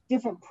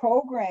different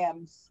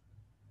programs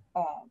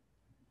uh,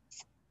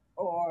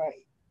 or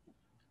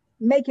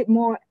make it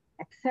more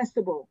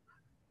accessible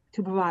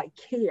to provide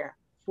care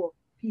for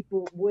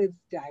people with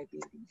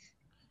diabetes?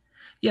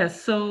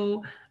 Yes,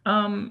 so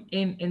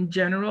in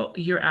general,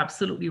 you're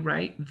absolutely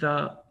right.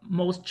 The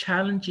most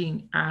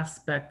challenging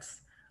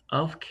aspects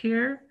of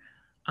care,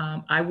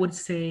 I would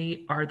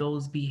say, are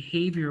those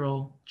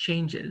behavioral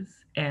changes,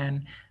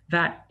 and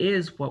that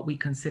is what we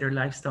consider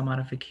lifestyle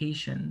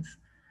modifications,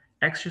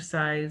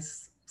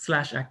 exercise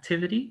slash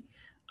activity,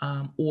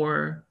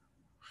 or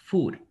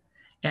food.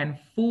 And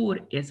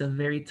food is a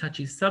very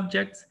touchy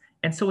subject,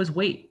 and so is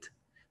weight.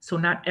 So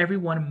not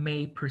everyone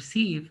may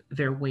perceive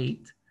their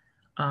weight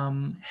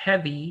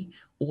heavy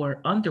or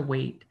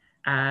underweight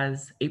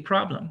as a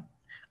problem.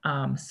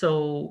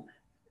 So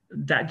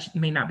that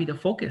may not be the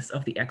focus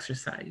of the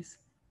exercise.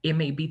 It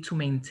may be to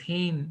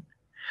maintain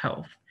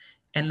health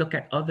and look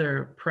at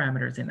other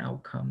parameters and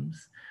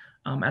outcomes.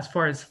 As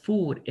far as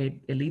food,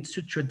 it leads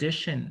to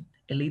tradition,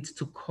 it leads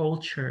to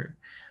culture,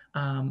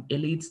 it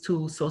leads to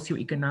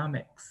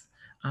socioeconomics.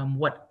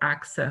 What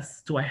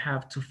access do I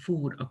have to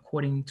food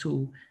according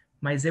to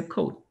my zip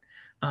code?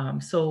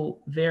 So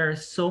there are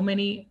so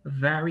many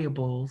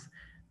variables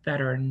that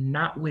are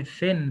not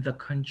within the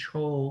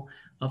control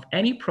of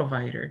any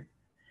provider.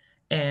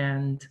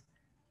 And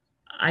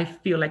I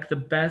feel like the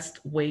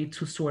best way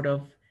to sort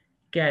of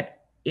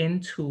get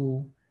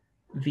into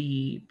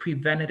the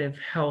preventative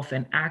health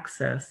and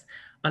access,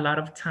 a lot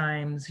of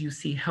times you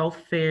see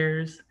health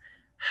fairs,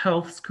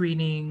 health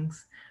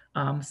screenings.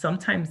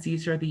 Sometimes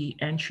these are the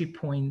entry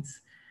points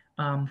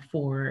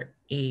for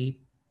a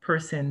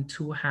person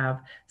to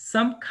have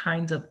some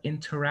kind of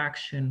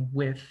interaction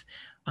with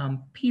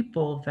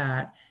people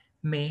that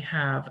may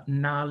have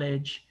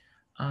knowledge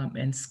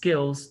and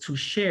skills to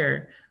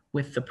share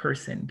with the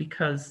person,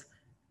 because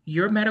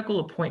your medical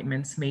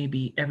appointments may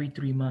be every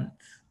 3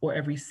 months or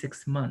every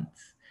 6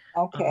 months.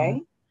 Um,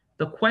 Okay.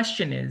 the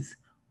question is,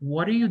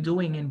 what are you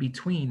doing in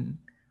between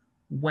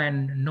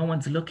when no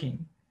one's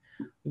looking,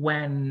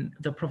 when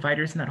the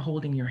provider's not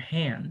holding your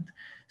hand?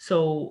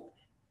 So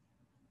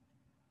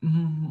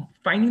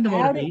finding the How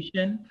do,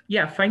 motivation,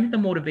 yeah, finding the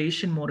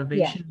motivation,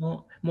 yeah, yeah.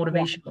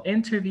 motivational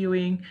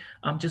interviewing,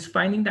 just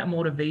finding that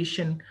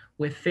motivation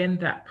within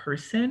that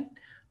person.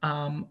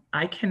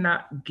 I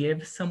cannot give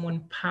someone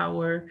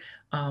power.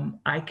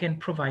 I can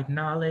provide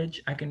knowledge,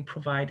 I can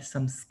provide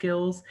some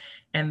skills,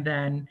 and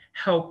then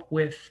help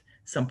with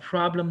some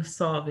problem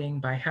solving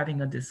by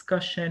having a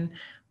discussion.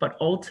 But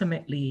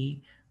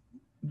ultimately,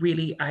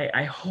 really,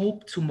 I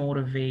hope to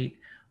motivate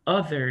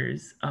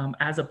others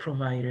as a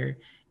provider,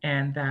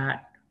 and that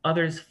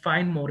others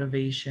find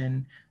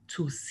motivation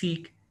to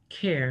seek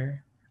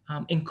care,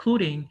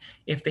 including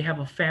if they have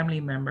a family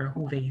member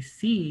who they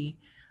see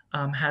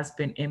has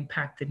been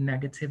impacted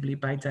negatively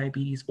by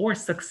diabetes or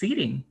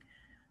succeeding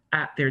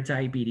at their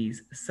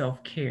diabetes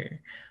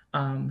self-care.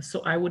 So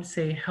I would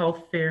say health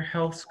fair,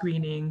 health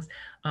screenings,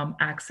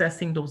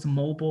 accessing those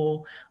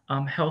mobile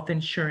health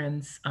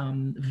insurance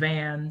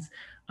vans,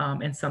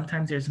 and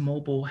sometimes there's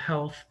mobile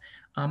health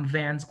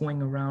vans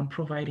going around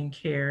providing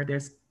care.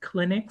 There's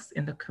clinics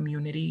in the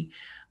community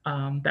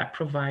that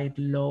provide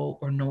low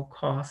or no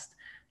cost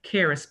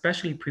care,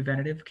 especially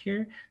preventative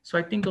care. So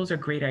I think those are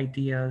great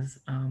ideas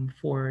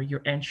for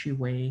your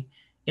entryway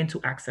into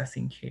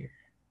accessing care.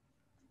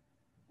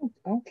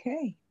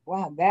 Okay.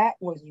 Wow, that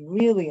was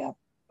really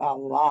a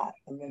lot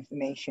of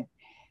information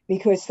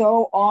because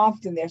so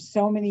often there's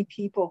so many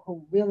people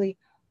who really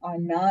are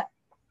not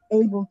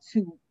able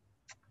to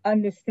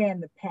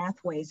understand the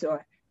pathways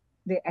or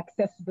the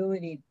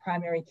accessibility to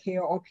primary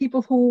care, or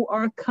people who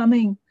are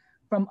coming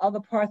from other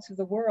parts of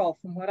the world.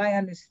 From what I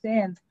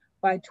understand,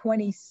 by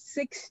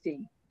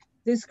 2060,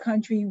 this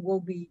country will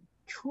be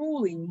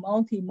truly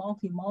multi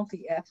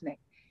ethnic.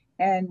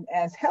 And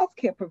as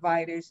healthcare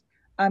providers,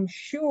 I'm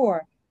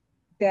sure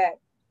that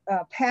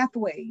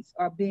pathways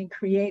are being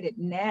created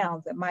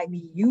now that might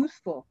be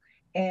useful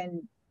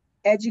in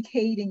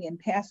educating and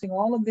passing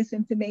all of this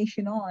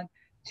information on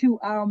to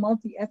our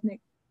multi-ethnic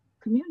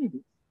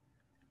communities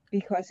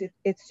because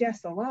it's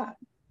just a lot.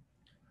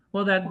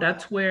 Well,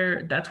 that's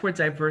where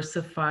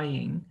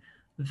diversifying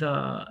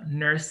the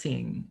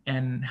nursing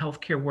and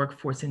healthcare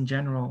workforce in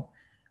general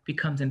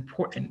becomes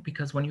important,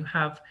 because when you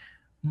have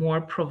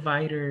more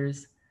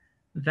providers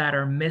that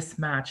are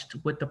mismatched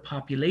with the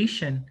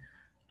population,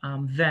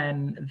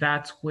 then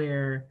that's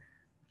where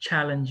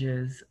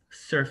challenges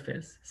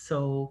surface.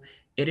 So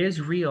it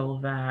is real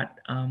that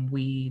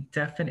we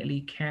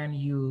definitely can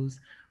use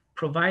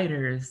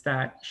providers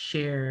that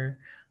share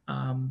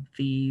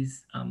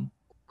these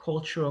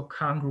cultural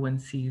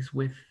congruencies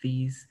with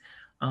these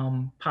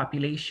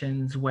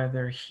populations,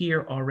 whether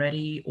here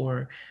already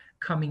or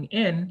coming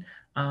in,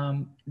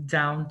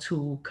 down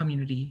to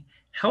community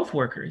health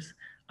workers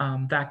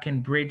that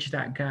can bridge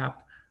that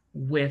gap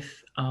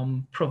with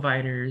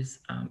providers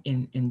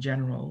in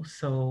general.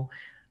 So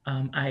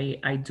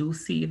I do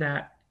see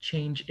that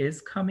change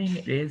is coming.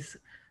 It is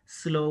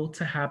slow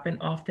to happen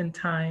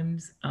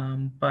oftentimes,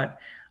 but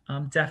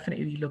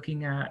definitely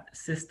looking at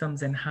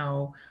systems and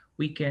how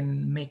we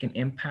can make an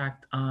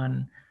impact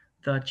on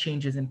the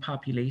changes in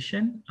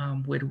population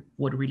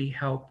would really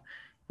help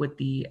with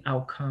the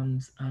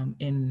outcomes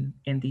in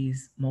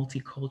these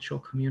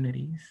multicultural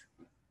communities.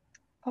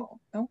 Oh,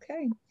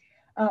 okay.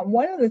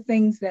 One of the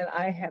things that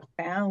I have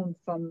found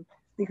from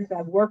because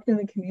I've worked in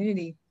the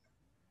community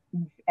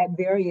at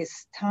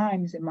various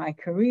times in my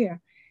career,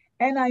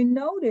 and I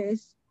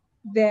noticed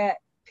that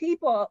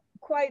people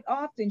quite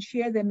often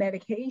share their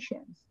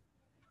medications.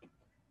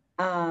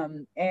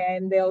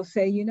 And they'll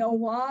say, you know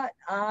what,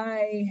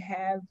 I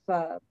have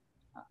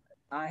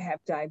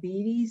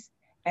diabetes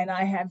and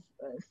I have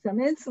some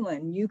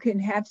insulin. You can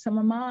have some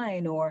of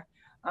mine, or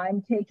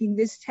I'm taking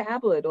this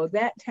tablet or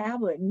that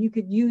tablet, and you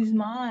could use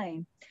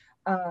mine.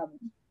 Um,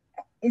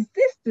 is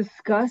this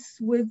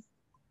discussed with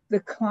the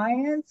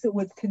clients,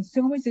 with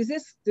consumers? Is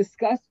this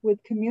discussed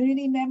with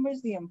community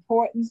members, the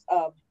importance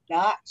of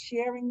not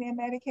sharing their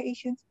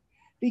medications?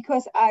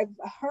 Because I've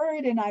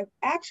heard and I've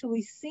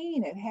actually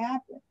seen it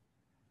happen.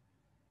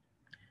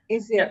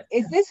 Yeah.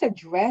 Is this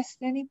addressed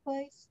any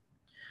place?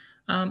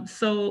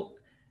 So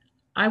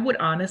I would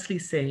honestly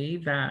say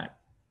that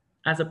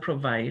as a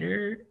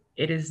provider,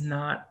 it is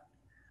not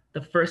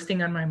the first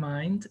thing on my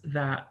mind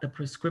that the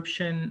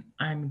prescription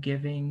I'm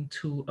giving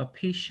to a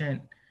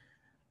patient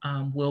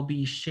will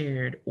be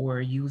shared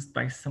or used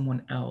by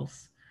someone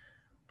else.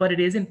 But it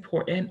is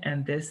important,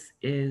 and this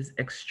is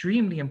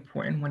extremely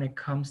important when it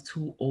comes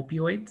to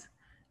opioids,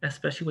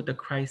 especially with the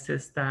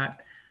crisis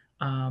that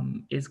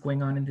is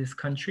going on in this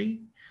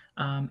country.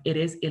 It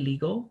is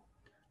illegal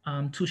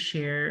to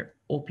share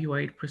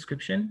opioid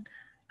prescription.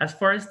 As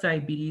far as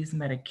diabetes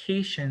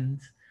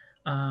medications,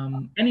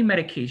 any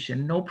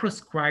medication, no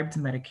prescribed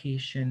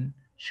medication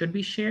should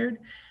be shared.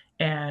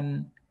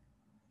 And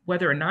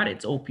whether or not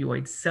it's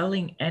opioids,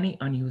 selling any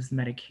unused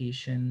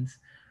medications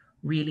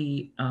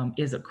really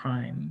is a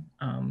crime.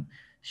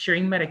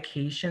 Sharing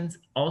medications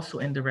also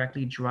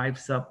indirectly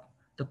drives up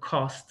the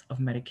cost of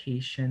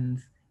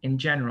medications in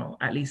general,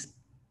 at least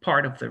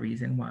part of the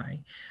reason why.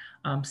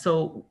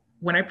 So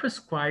when I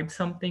prescribe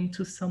something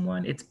to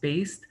someone, it's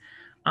based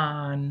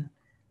on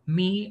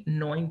me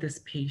knowing this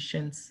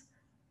patient's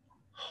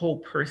whole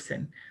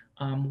person,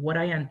 what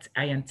I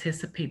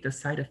anticipate the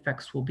side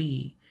effects will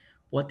be.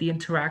 what the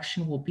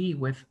interaction will be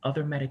with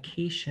other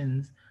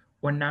medications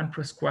or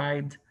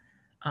non-prescribed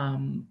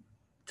um,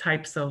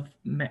 types of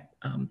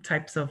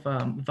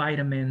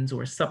vitamins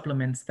or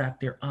supplements that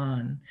they're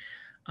on.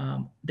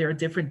 There are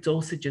different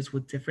dosages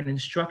with different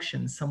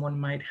instructions. Someone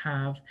might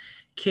have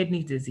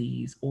kidney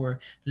disease or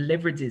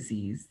liver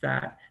disease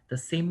that the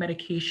same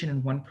medication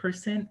in one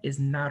person is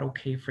not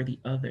okay for the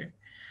other.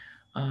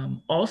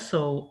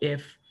 Also,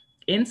 if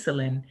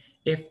insulin,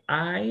 if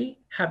I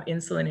have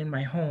insulin in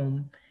my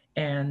home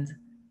and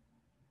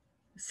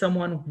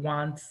someone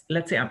wants,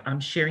 let's say I'm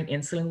sharing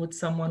insulin with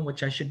someone,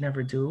 which I should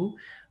never do,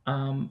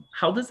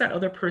 how does that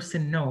other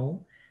person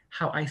know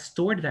how I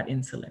stored that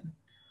insulin?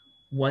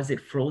 Was it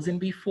frozen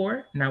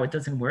before? Now it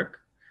doesn't work.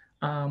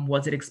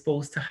 Was it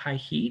exposed to high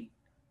heat?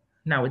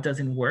 Now it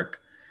doesn't work.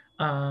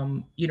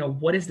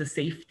 What is the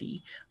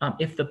safety?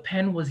 If the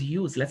pen was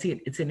used, let's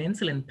say it's an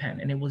insulin pen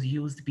and it was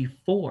used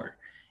before,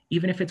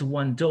 even if it's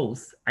one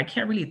dose, I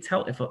can't really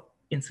tell if an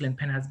insulin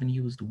pen has been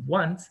used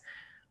once,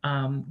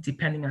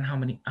 depending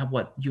on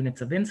what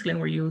units of insulin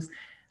were used.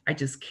 I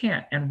just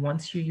can't. And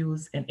once you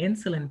use an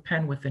insulin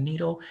pen with a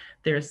needle,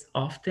 there's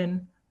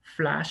often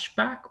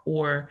flashback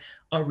or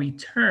a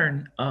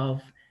return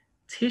of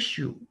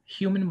tissue,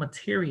 human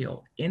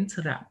material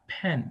into that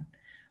pen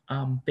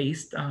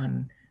based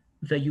on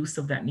the use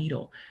of that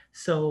needle.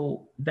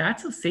 So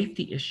that's a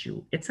safety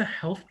issue. It's a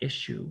health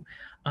issue.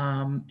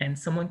 And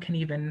someone can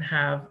even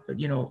have,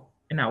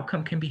 an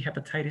outcome can be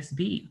hepatitis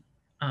B,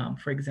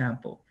 for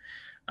example.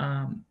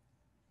 Um,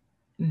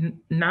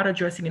 Not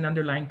addressing an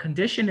underlying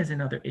condition is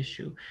another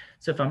issue.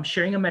 So if I'm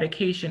sharing a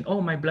medication,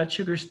 oh, my blood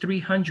sugar is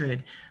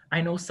 300.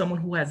 I know someone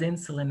who has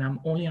insulin. I'm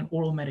only on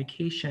oral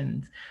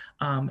medications.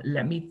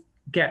 Let me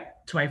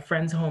get to my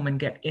friend's home and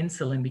get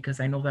insulin because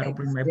I know that'll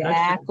bring my blood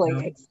sugar down.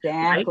 Right?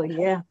 Exactly.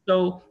 Yeah.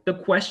 So the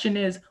question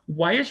is,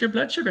 why is your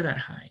blood sugar that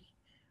high?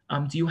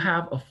 Do you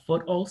have a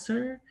foot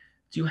ulcer?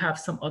 Do you have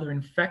some other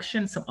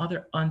infection, some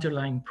other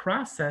underlying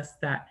process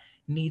that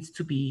needs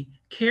to be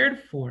cared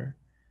for,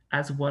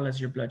 as well as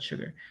your blood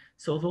sugar?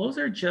 So those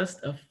are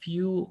just a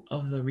few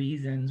of the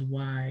reasons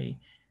why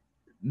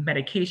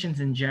medications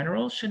in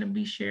general shouldn't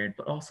be shared,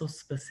 but also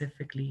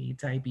specifically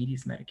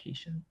diabetes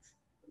medications.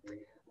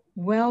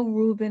 Well,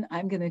 Ruben,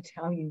 I'm going to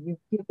tell you,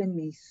 you've given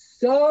me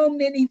so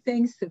many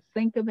things to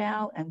think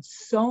about and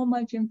so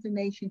much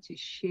information to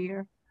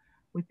share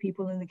with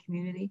people in the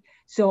community.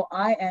 So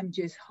I am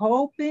just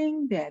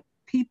hoping that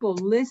people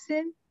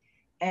listen.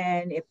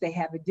 And if they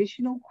have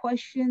additional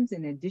questions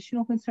and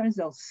additional concerns,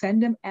 they'll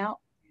send them out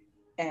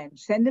and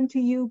send them to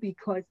you,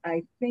 because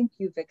I think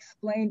you've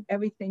explained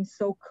everything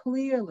so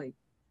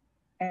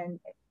and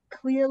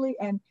clearly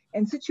and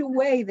in such a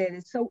way that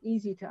it's so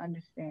easy to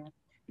understand.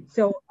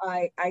 So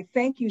I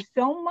thank you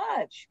so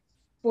much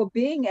for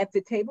being at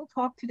the table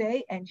talk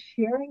today and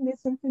sharing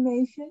this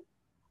information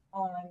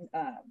on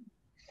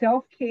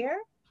self-care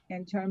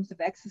in terms of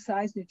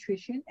exercise,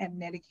 nutrition, and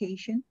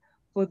medication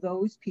for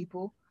those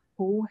people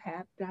who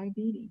have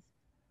diabetes.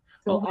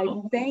 Oh, So I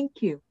well,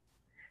 thank you.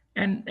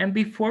 and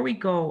before we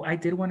go, I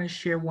did want to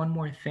share one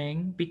more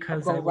thing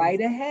because Go right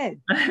ahead.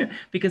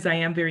 because I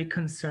am very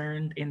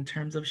concerned in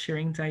terms of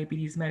sharing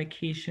diabetes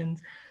medications.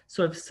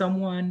 So if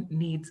someone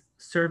needs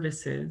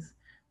services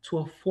to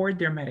afford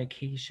their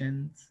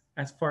medications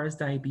as far as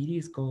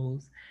diabetes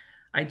goes,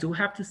 I do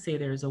have to say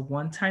there's a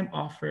one-time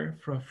offer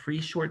for a free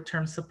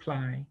short-term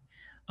supply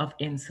of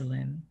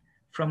insulin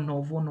from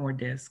Novo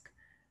Nordisk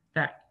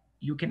that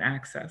you can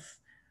access.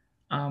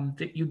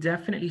 That you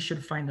definitely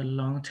should find a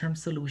long-term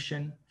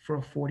solution for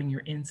affording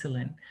your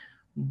insulin.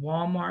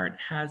 Walmart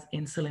has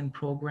insulin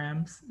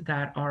programs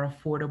that are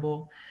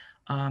affordable.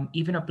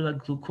 Even a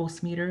blood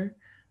glucose meter.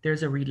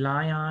 There's a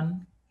Rely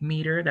On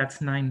meter that's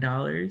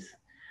 $9.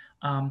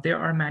 There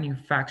are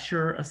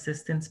manufacturer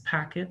assistance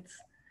packets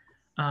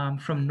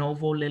from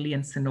Novo, Lilly,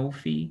 and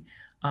Sanofi.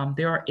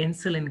 There are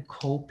insulin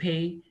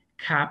copay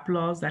cap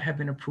laws that have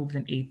been approved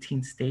in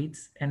 18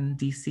 states and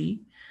DC.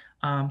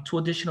 Two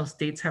additional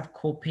states have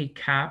copay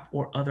cap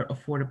or other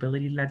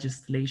affordability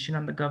legislation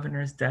on the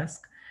governor's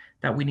desk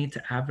that we need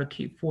to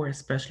advocate for,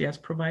 especially as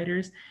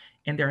providers.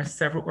 And there are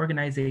several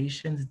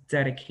organizations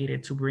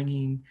dedicated to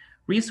bringing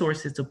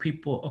resources to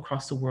people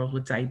across the world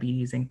with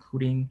diabetes,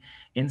 including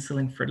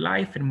Insulin for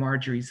Life and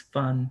Marjorie's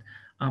Fund.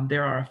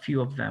 There are a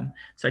few of them.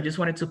 So I just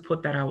wanted to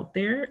put that out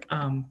there.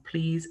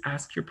 Please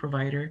ask your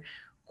provider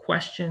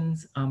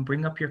questions,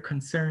 bring up your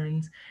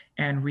concerns,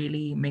 and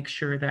really make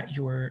sure that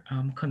your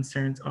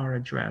concerns are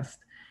addressed.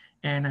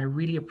 And I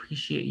really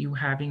appreciate you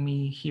having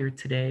me here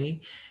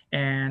today.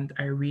 And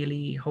I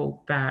really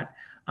hope that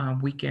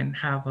we can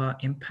have an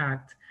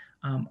impact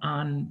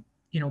on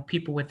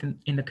people within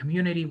in the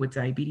community with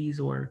diabetes,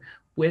 or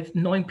with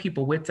knowing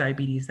people with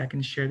diabetes that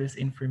can share this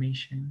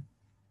information.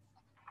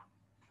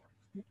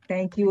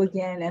 Thank you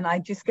again. And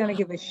I'm just going to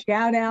give a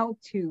shout out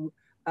to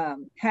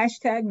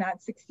hashtag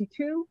not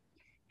 62.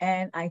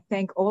 And I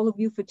thank all of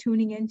you for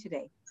tuning in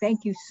today.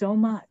 Thank you so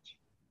much.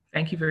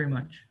 Thank you very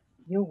much.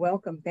 You're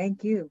welcome.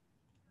 Thank you.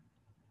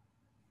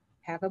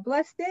 Have a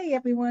blessed day,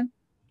 everyone.